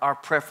our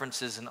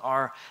preferences and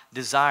our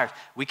desires.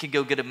 We could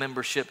go get a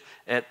membership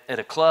at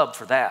a club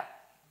for that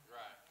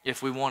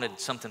if we wanted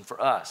something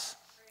for us.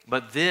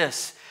 But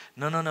this,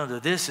 no.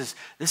 This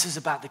is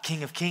about the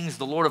King of Kings,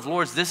 the Lord of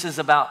Lords. This is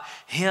about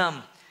him.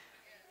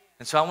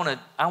 And so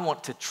I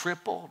want to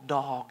triple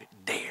dog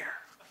dare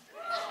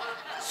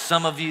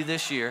some of you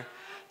this year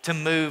to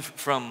move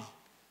from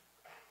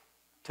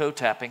toe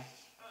tapping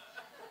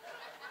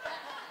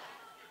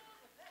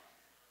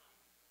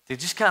to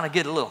just kind of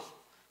get a little.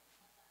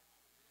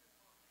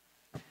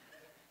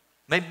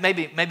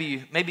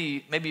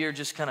 Maybe you're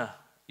just kind of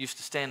used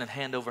to standing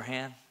hand over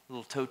hand, a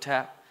little toe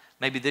tap.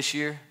 maybe this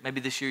year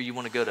you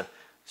want to go to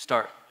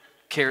start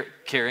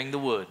carrying the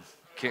wood.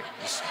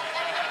 Just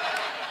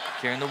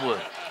carrying the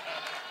wood.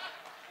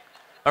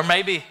 Or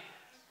maybe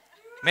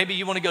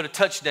you want to go to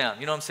touchdown.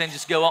 You know what I'm saying?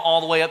 Just go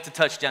all the way up to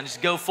touchdown.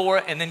 Just go for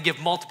it and then give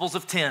multiples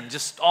of 10.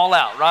 Just all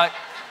out, right?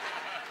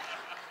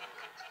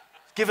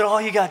 Give it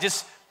all you got.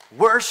 Just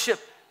worship.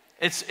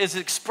 It's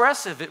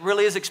expressive. It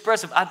really is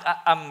expressive.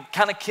 I'm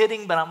kind of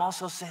kidding, but I'm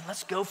also saying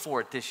let's go for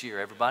it this year,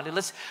 everybody.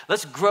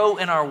 Let's grow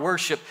in our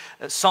worship.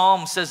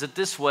 Psalm says it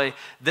this way,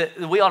 that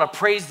we ought to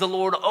praise the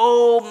Lord,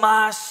 oh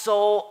my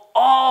soul,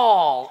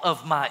 all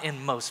of my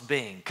inmost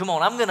being. Come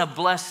on, I'm going to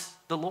bless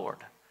the Lord.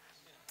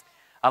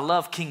 I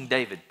love King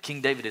David.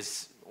 King David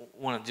is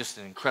just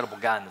an incredible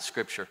guy in the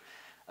scripture,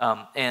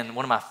 and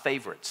one of my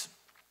favorites.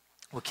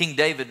 Well, King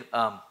David,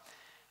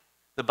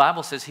 the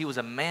Bible says he was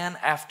a man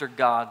after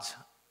God's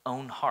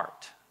own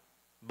heart.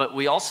 But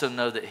we also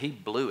know that he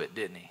blew it,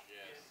 didn't he?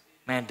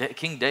 Yes. Man,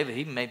 King David,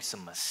 he made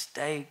some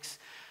mistakes.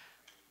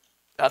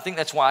 I think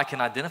that's why I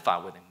can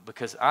identify with him,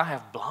 because I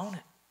have blown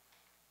it.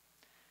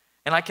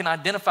 And I can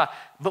identify,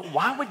 but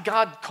why would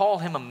God call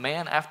him a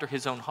man after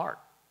his own heart?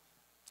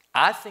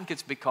 I think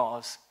it's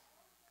because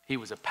he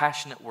was a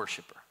passionate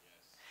worshiper.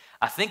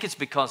 I think it's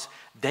because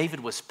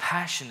David was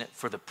passionate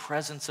for the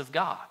presence of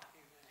God.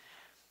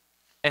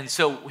 And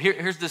so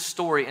here's this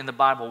story in the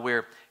Bible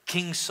where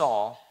King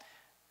Saul,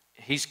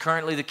 he's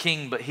currently the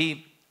king, but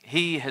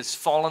he has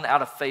fallen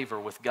out of favor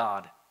with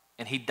God,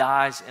 and he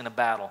dies in a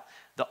battle.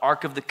 The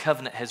Ark of the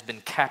Covenant has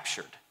been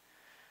captured.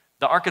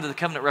 The Ark of the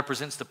Covenant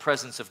represents the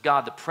presence of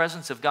God. The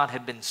presence of God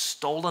had been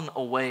stolen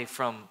away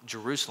from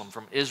Jerusalem,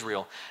 from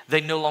Israel.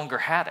 They no longer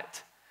had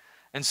it.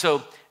 And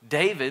so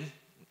David,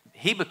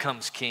 he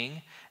becomes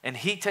king, and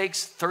he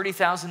takes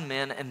 30,000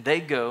 men, and they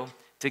go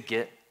to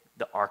get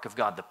the Ark of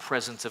God, the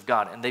presence of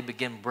God, and they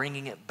begin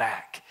bringing it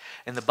back.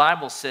 And the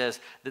Bible says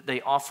that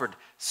they offered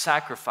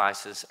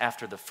sacrifices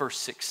after the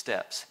first 6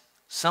 steps.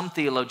 Some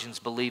theologians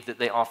believe that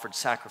they offered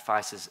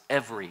sacrifices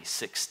every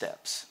 6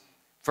 steps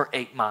for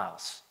 8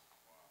 miles.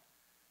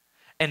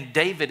 And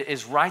David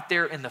is right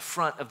there in the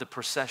front of the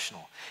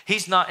processional.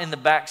 He's not in the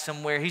back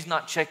somewhere. He's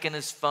not checking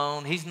his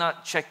phone. He's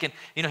not checking,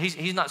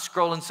 he's not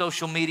scrolling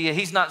social media.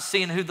 He's not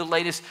seeing who the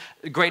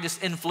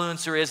greatest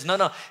influencer is.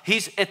 No.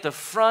 He's at the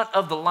front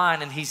of the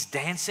line, and he's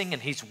dancing,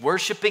 and he's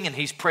worshiping, and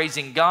he's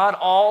praising God,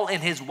 all in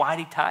his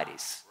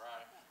whitey-tighties.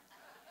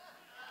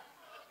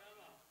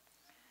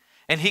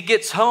 And he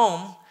gets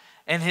home,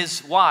 and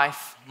his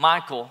wife,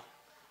 Michal,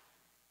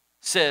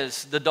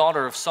 says, the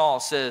daughter of Saul,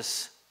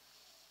 says,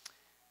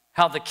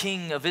 how the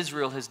king of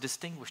Israel has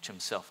distinguished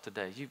himself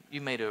today.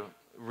 You made a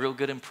real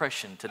good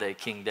impression today,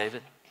 King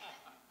David.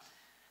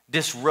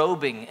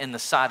 Disrobing in the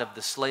sight of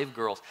the slave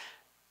girls,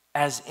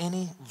 as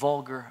any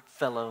vulgar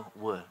fellow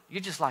would.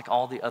 You're just like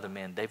all the other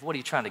men, Dave. What are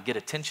you trying to get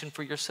attention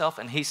for yourself?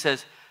 And he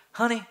says,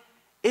 honey,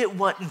 it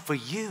wasn't for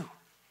you.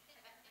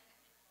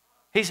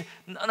 He said,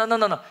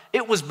 no.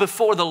 It was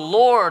before the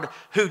Lord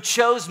who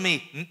chose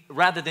me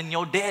rather than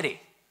your daddy.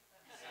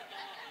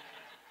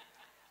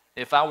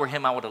 If I were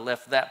him, I would have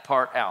left that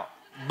part out.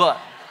 But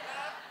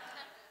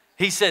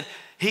he said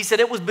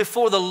it was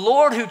before the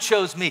Lord who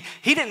chose me.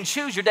 He didn't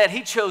choose your dad.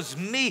 He chose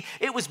me.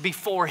 It was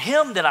before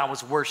him that I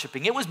was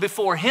worshiping. It was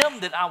before him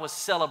that I was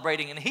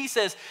celebrating. And he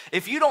says,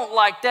 if you don't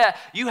like that,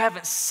 you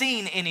haven't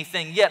seen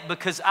anything yet,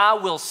 because I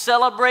will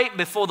celebrate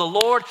before the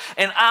Lord,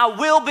 and I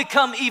will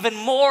become even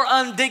more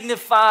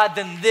undignified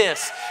than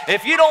this.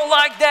 If you don't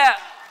like that,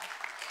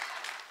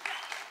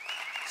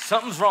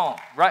 something's wrong,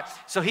 right?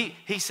 So he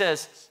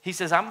says,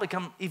 I'm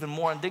become even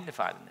more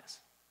undignified than this.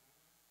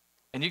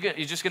 And you're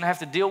just going to have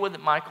to deal with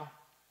it, Michal.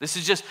 This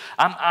is just,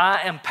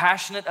 I am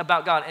passionate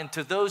about God. And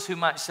to those who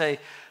might say,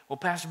 well,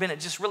 Pastor Ben, it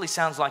just really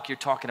sounds like you're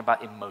talking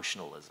about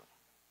emotionalism.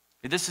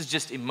 This is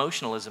just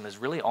emotionalism is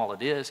really all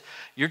it is.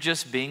 You're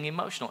just being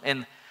emotional.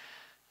 And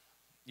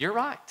you're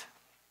right.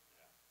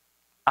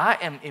 I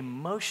am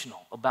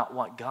emotional about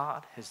what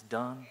God has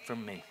done for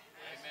me.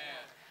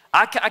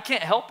 I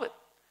can't help it.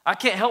 I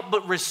can't help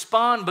but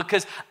respond,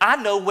 because I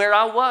know where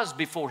I was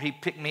before he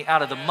picked me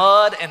out of the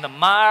mud and the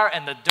mire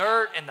and the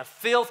dirt and the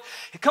filth.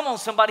 Come on,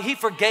 somebody. He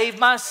forgave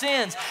my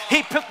sins.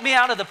 He took me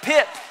out of the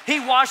pit. He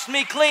washed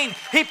me clean.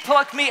 He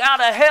plucked me out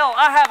of hell.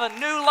 I have a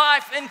new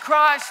life in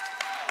Christ.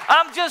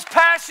 I'm just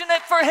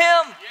passionate for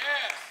him.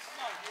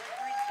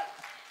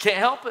 Can't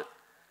help it.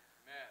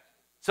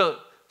 So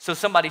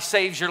somebody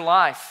saves your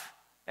life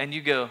and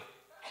you go,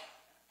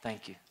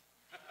 thank you.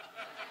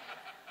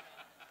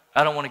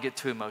 I don't want to get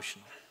too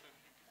emotional.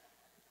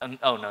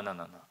 Oh,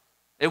 no.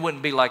 It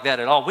wouldn't be like that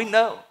at all. We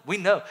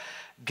know.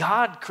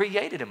 God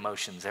created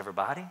emotions,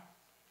 everybody.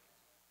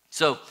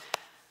 So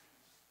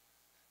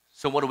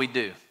what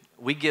do?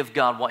 We give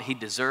God what he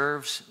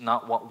deserves,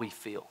 not what we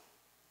feel.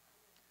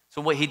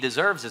 So what he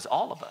deserves is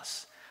all of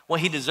us. What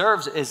he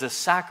deserves is a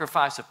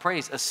sacrifice of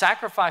praise. A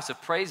sacrifice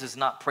of praise is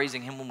not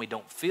praising him when we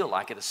don't feel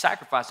like it. A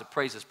sacrifice of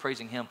praise is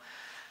praising him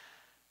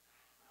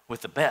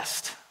with the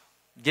best,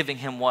 giving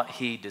him what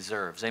he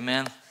deserves.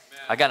 Amen?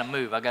 I got to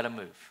move.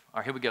 All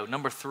right, here we go.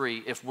 Number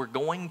 3, if we're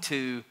going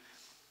to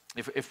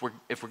if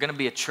we're going to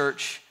be a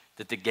church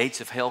that the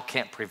gates of hell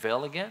can't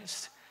prevail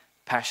against,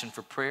 passion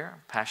for prayer,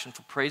 passion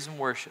for praise and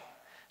worship.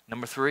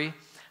 Number 3,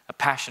 a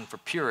passion for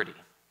purity.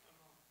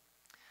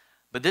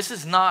 But this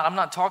is not, I'm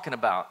not talking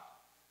about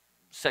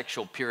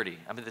sexual purity.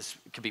 I mean, this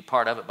could be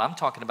part of it, but I'm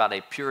talking about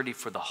a purity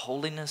for the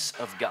holiness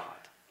of God.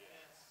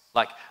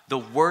 Like the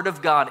Word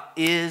of God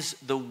is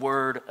the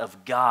Word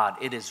of God.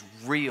 It is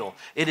real.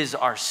 It is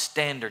our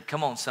standard.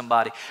 Come on,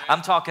 somebody.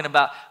 I'm talking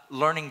about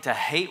learning to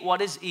hate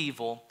what is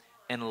evil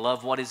and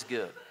love what is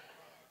good.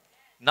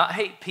 Not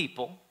hate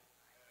people,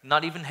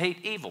 not even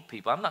hate evil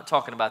people. I'm not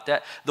talking about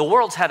that. The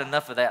world's had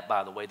enough of that,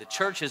 by the way. The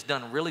church has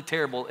done really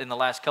terrible in the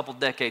last couple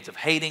decades of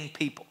hating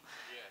people.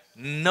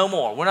 No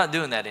more. We're not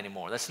doing that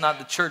anymore. That's not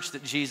the church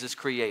that Jesus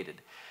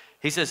created.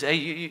 He says, hey,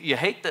 you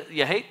hate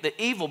the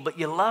evil, but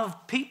you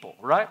love people,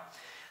 right?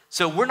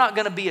 So we're not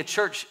going to be a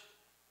church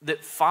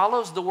that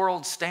follows the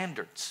world's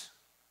standards.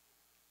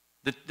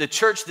 The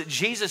church that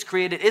Jesus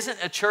created isn't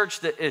a church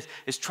that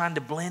is trying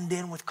to blend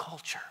in with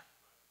culture.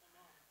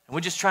 And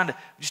we're just trying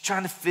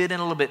to fit in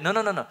a little bit.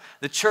 No.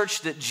 The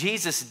church that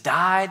Jesus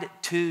died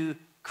to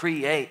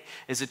create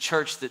is a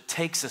church that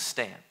takes a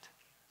stand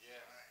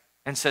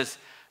and says,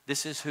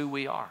 this is who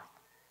we are.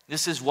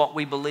 This is what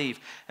we believe.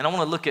 And I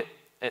want to look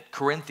at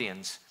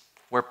Corinthians,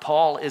 where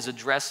Paul is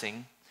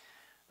addressing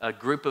a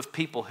group of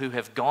people who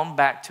have gone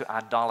back to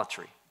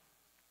idolatry.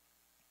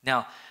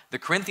 Now, the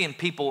Corinthian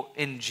people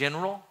in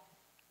general,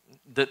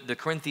 the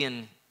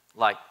Corinthian,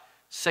 like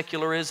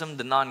secularism,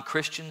 the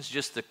non-Christians,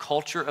 just the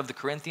culture of the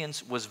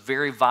Corinthians was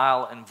very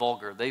vile and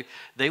vulgar.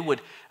 They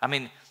would, I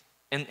mean,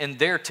 in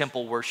their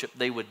temple worship,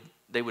 they would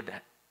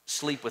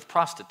sleep with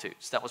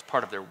prostitutes. That was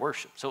part of their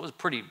worship. So it was a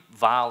pretty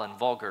vile and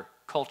vulgar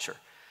culture.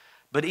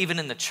 But even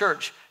in the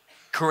church,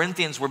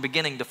 Corinthians were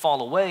beginning to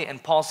fall away,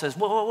 and Paul says,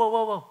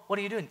 whoa, what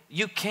are you doing?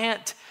 You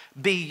can't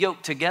be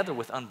yoked together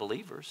with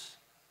unbelievers.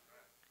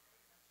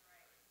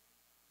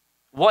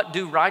 What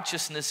do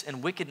righteousness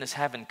and wickedness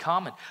have in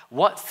common?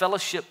 What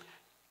fellowship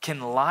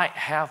can light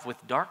have with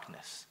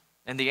darkness?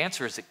 And the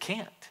answer is it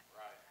can't.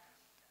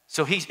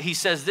 So he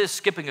says this,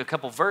 skipping a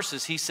couple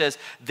verses, he says,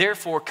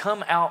 therefore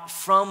come out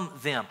from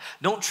them.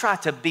 Don't try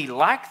to be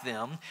like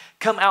them.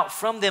 Come out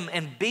from them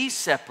and be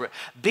separate.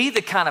 Be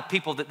the kind of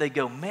people that they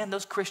go, man,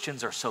 those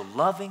Christians are so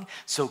loving,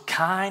 so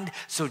kind,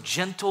 so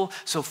gentle,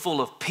 so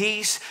full of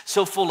peace,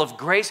 so full of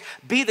grace.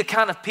 Be the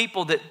kind of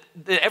people that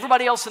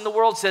everybody else in the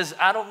world says,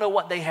 I don't know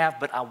what they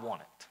have, but I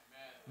want it.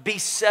 Amen. Be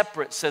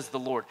separate, says the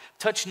Lord.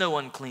 Touch no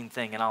unclean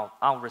thing, and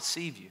I'll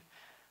receive you.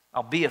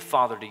 I'll be a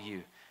father to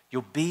you.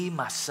 You'll be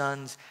my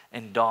sons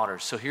and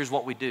daughters. So here's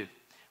what we do.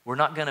 We're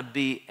not going to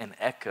be an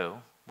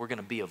echo. We're going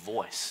to be a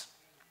voice.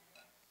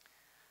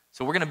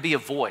 So we're going to be a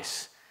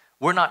voice.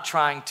 We're not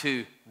trying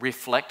to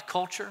reflect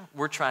culture.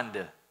 We're trying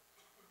to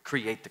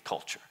create the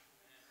culture.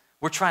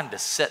 We're trying to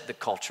set the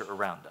culture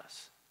around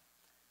us,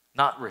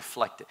 not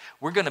reflect it.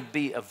 We're going to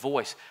be a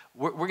voice.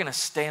 We're going to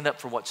stand up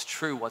for what's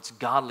true, what's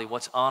godly,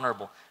 what's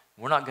honorable.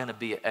 We're not going to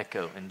be an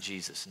echo in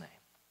Jesus' name.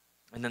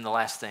 And then the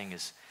last thing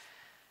is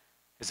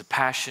a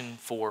passion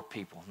for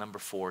people. Number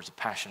 4 is a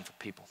passion for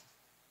people.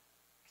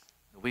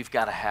 We've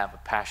got to have a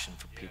passion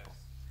for people.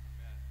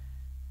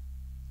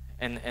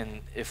 And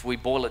if we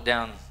boil it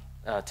down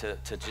to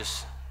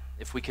just,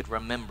 if we could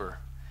remember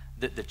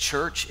that the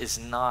church is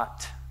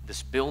not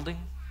this building,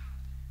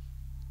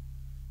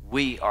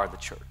 we are the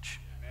church.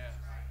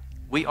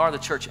 We are the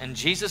church. And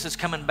Jesus is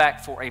coming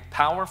back for a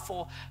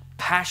powerful,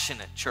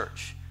 passionate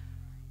church,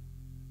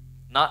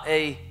 not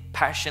a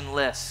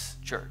passionless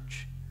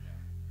church.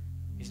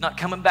 He's not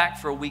coming back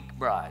for a weak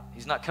bride.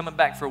 He's not coming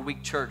back for a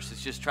weak church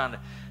that's just trying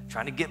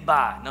to get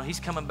by. No, he's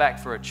coming back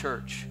for a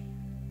church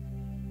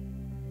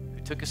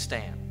who took a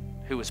stand,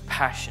 who was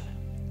passionate,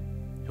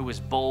 who was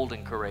bold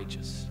and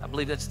courageous. I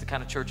believe that's the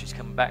kind of church he's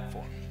coming back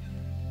for.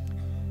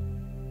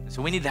 And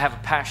so we need to have a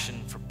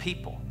passion for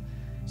people.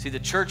 See, the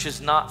church is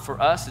not for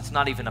us. It's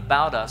not even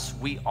about us.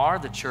 We are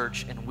the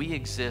church, and we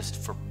exist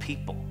for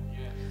people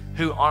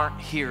who aren't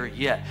here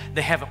yet.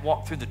 They haven't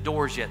walked through the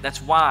doors yet.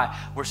 That's why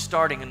we're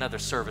starting another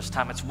service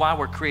time. It's why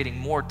we're creating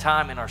more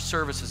time in our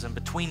services and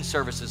between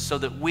services so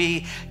that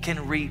we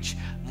can reach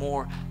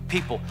more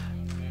people.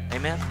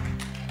 Amen?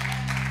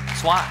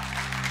 That's why.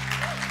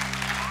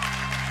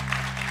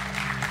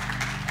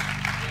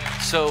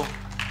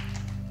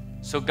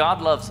 So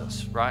God loves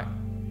us, right?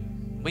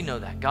 We know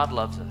that. God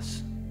loves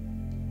us.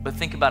 But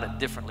think about it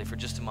differently for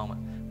just a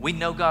moment. We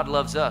know God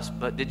loves us,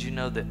 but did you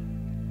know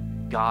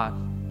that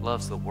God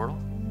loves the world?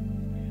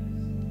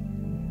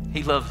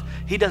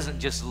 He doesn't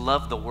just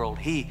love the world.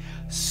 He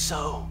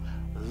so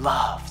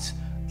loves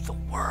the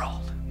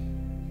world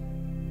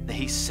that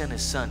he sent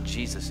his son,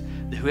 Jesus,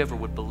 that whoever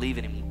would believe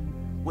in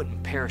him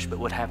wouldn't perish but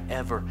would have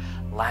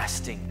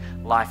everlasting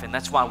life. And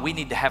that's why we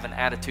need to have an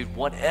attitude.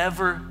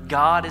 Whatever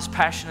God is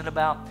passionate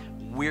about,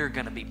 we're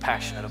going to be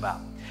passionate about.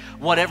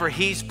 Whatever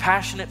he's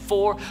passionate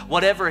for,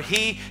 whatever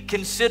he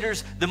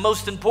considers the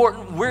most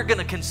important, we're going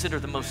to consider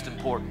the most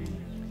important.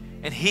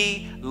 And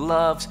he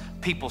loves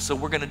people, so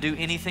we're going to do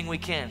anything we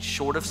can,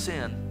 short of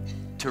sin,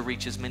 to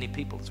reach as many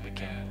people as we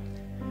can.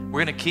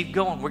 We're going to keep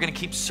going. We're going to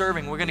keep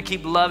serving. We're going to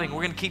keep loving.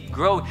 We're going to keep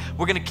growing.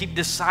 We're going to keep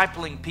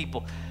discipling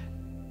people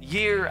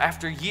year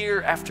after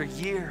year after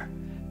year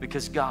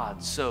because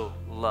God so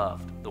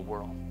loved the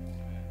world.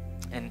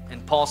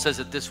 And Paul says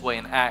it this way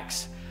in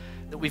Acts,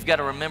 that we've got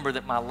to remember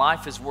that my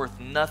life is worth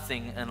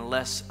nothing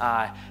unless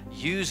I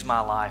use my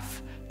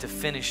life to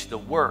finish the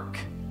work.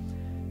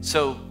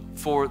 So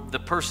for the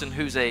person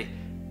who's a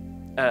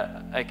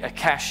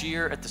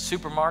cashier at the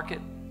supermarket,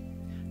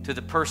 to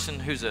the person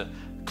who's a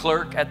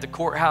clerk at the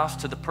courthouse,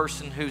 to the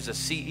person who's a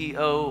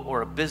CEO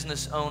or a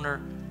business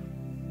owner,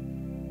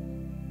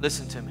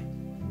 listen to me.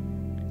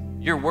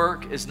 Your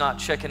work is not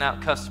checking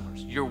out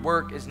customers. Your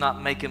work is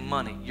not making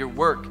money. Your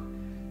work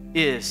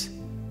is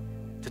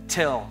to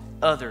tell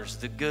others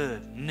the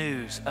good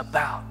news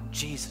about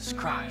Jesus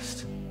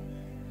Christ.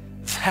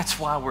 That's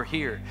why we're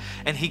here.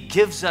 And He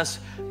gives us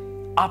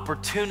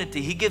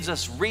opportunity. He gives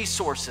us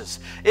resources.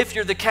 If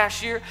you're the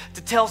cashier,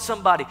 to tell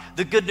somebody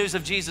the good news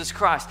of Jesus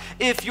Christ.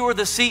 If you're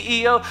the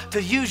CEO,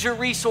 to use your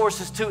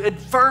resources to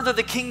further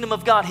the kingdom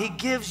of God. He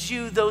gives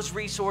you those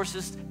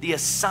resources. The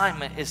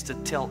assignment is to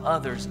tell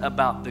others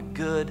about the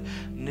good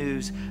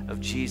news of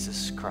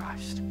Jesus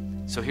Christ.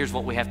 So here's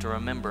what we have to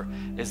remember,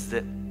 is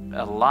that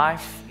a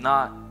life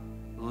not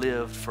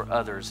lived for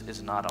others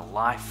is not a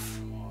life.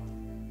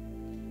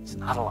 It's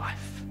not a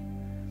life.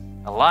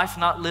 A life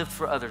not lived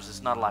for others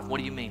is not a life. What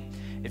do you mean?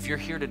 If you're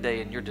here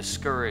today and you're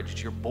discouraged,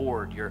 you're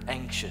bored, you're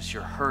anxious,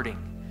 you're hurting,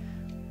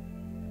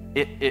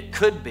 it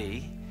could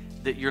be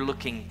that you're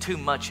looking too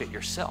much at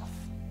yourself.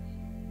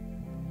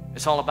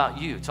 It's all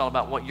about you. It's all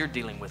about what you're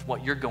dealing with,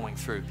 what you're going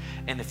through.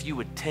 And if you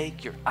would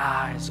take your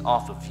eyes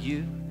off of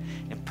you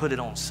and put it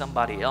on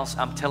somebody else,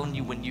 I'm telling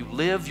you, when you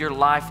live your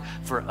life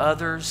for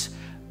others,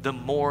 the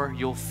more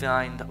you'll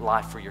find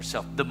life for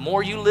yourself. The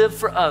more you live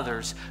for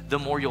others, the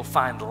more you'll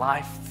find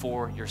life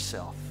for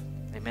yourself.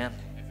 Amen?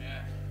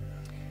 Amen.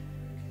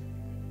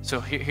 So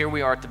here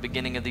we are at the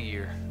beginning of the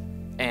year,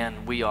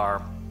 and we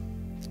are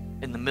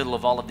in the middle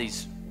of all of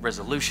these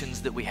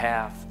resolutions that we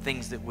have,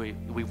 things that we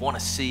want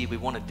to see, we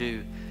want to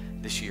do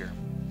this year.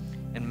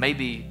 And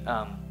maybe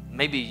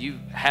you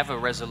have a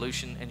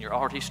resolution and you're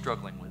already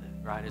struggling with it,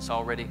 right? It's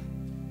already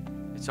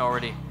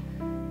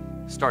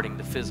starting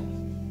to fizzle.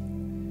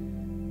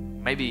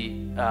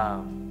 Maybe,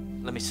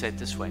 let me say it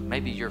this way,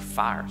 maybe your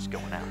fire's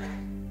going out.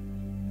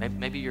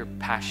 Maybe your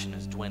passion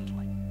is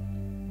dwindling.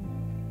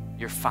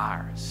 Your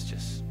fire is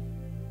just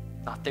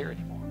not there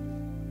anymore.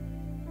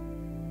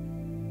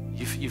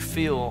 You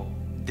feel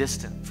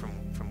distant from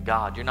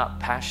God. You're not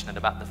passionate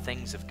about the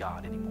things of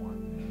God anymore.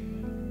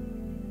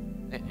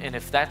 And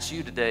if that's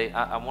you today,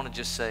 I want to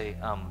just say,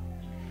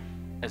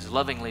 as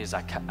lovingly as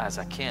I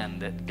can,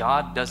 that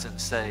God doesn't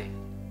say,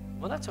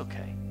 well, that's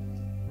okay.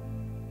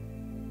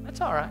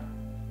 That's all right.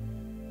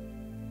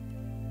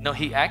 No,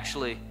 He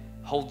actually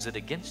holds it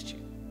against you.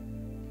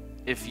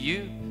 If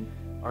you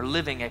are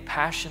living a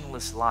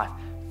passionless life,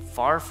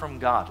 far from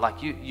God, like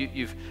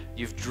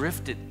you've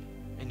drifted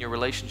in your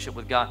relationship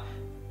with God,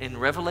 in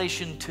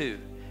Revelation 2,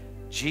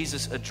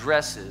 Jesus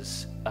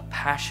addresses a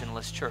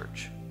passionless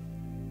church.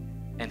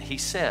 And He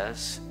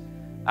says,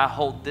 I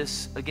hold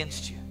this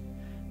against you,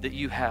 that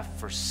you have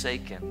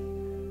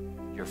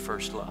forsaken your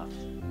first love.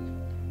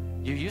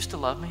 You used to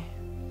love me.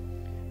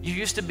 You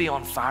used to be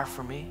on fire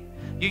for me.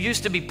 You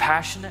used to be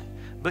passionate,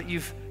 but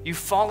you've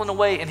fallen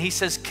away. And He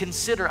says,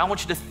 consider, I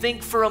want you to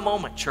think for a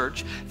moment,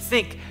 church.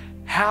 Think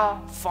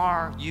how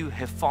far you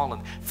have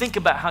fallen. Think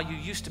about how you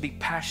used to be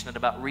passionate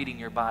about reading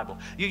your Bible.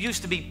 You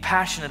used to be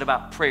passionate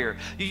about prayer.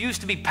 You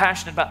used to be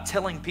passionate about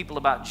telling people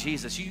about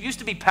Jesus. You used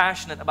to be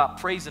passionate about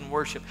praise and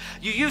worship.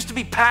 You used to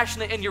be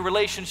passionate in your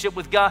relationship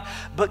with God.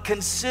 But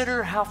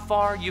consider how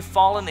far you've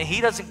fallen. And He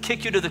doesn't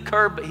kick you to the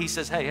curb, but He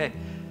says, hey,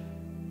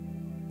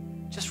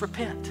 just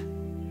repent.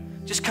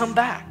 Just come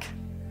back.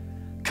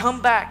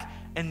 Come back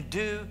and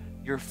do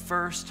your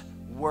first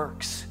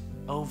works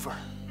over.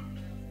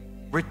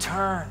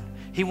 Return.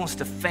 He wants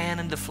to fan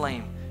into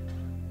flame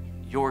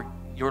your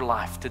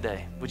life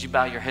today. Would you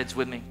bow your heads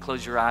with me?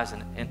 Close your eyes,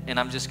 and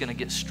I'm just going to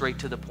get straight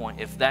to the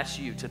point. If that's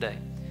you today,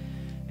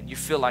 and you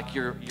feel like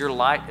your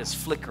light is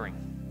flickering,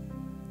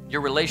 your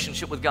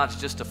relationship with God is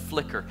just a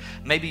flicker.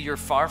 Maybe you're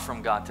far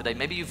from God today.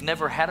 Maybe you've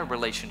never had a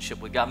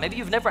relationship with God. Maybe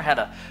you've never had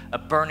a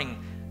burning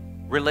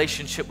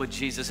relationship with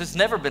Jesus. It's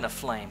never been a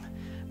flame.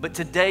 But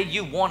today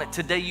you want it.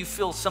 Today you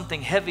feel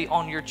something heavy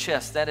on your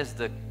chest. That is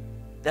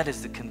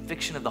the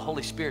conviction of the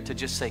Holy Spirit to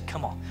just say,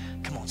 come on,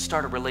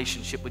 start a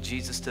relationship with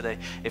Jesus today.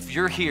 If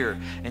you're here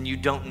and you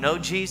don't know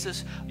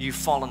Jesus, you've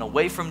fallen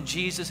away from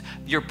Jesus,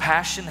 your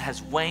passion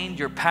has waned,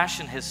 your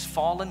passion has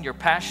fallen, your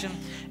passion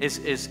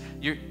is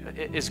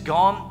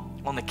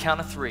gone. On the count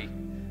of 3,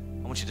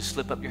 I want you to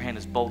slip up your hand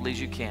as boldly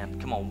as you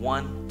can. Come on,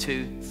 1,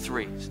 2,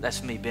 3.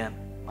 That's me, Ben.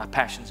 My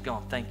passion's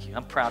gone. Thank you.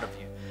 I'm proud of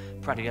you.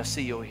 Proud of you. I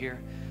see you over here.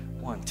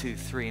 1, 2,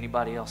 3.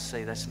 Anybody else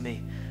say that's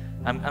me?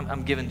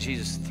 I'm giving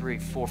Jesus 3,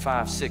 4,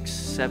 5, 6,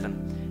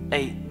 7,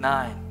 8,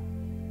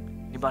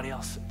 9. Anybody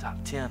else? Top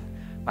 10.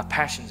 My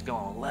passion's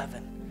gone.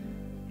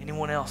 11.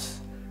 Anyone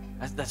else?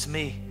 That's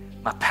me.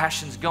 My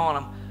passion's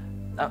gone.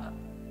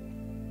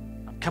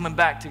 coming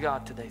back to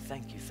God today.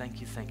 Thank you, thank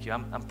you, thank you.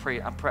 I'm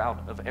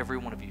proud of every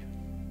one of you.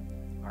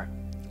 All right,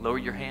 lower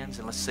your hands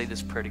and let's say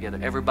this prayer together.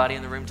 Everybody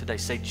in the room today,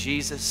 say,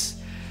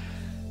 Jesus,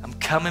 I'm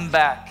coming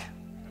back.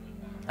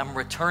 I'm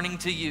returning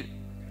to you.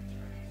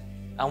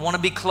 I want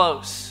to be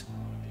close.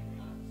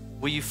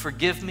 Will you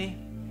forgive me?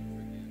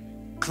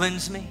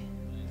 Cleanse me?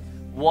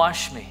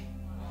 Wash me?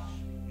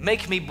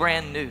 Make me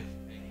brand new.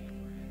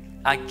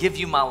 I give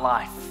you my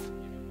life.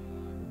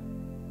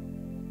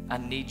 I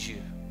need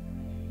you.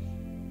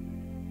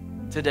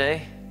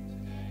 Today,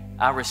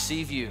 I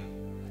receive you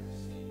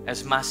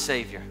as my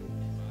Savior.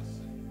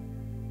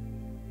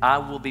 I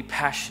will be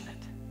passionate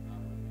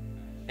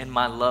in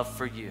my love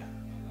for you.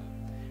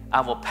 I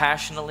will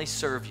passionately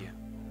serve you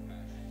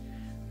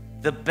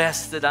the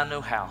best that I know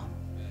how.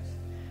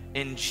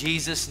 In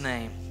Jesus'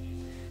 name,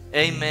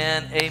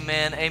 amen,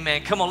 amen,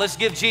 amen. Come on, let's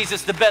give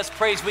Jesus the best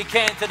praise we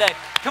can today.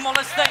 Come on,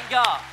 let's thank God.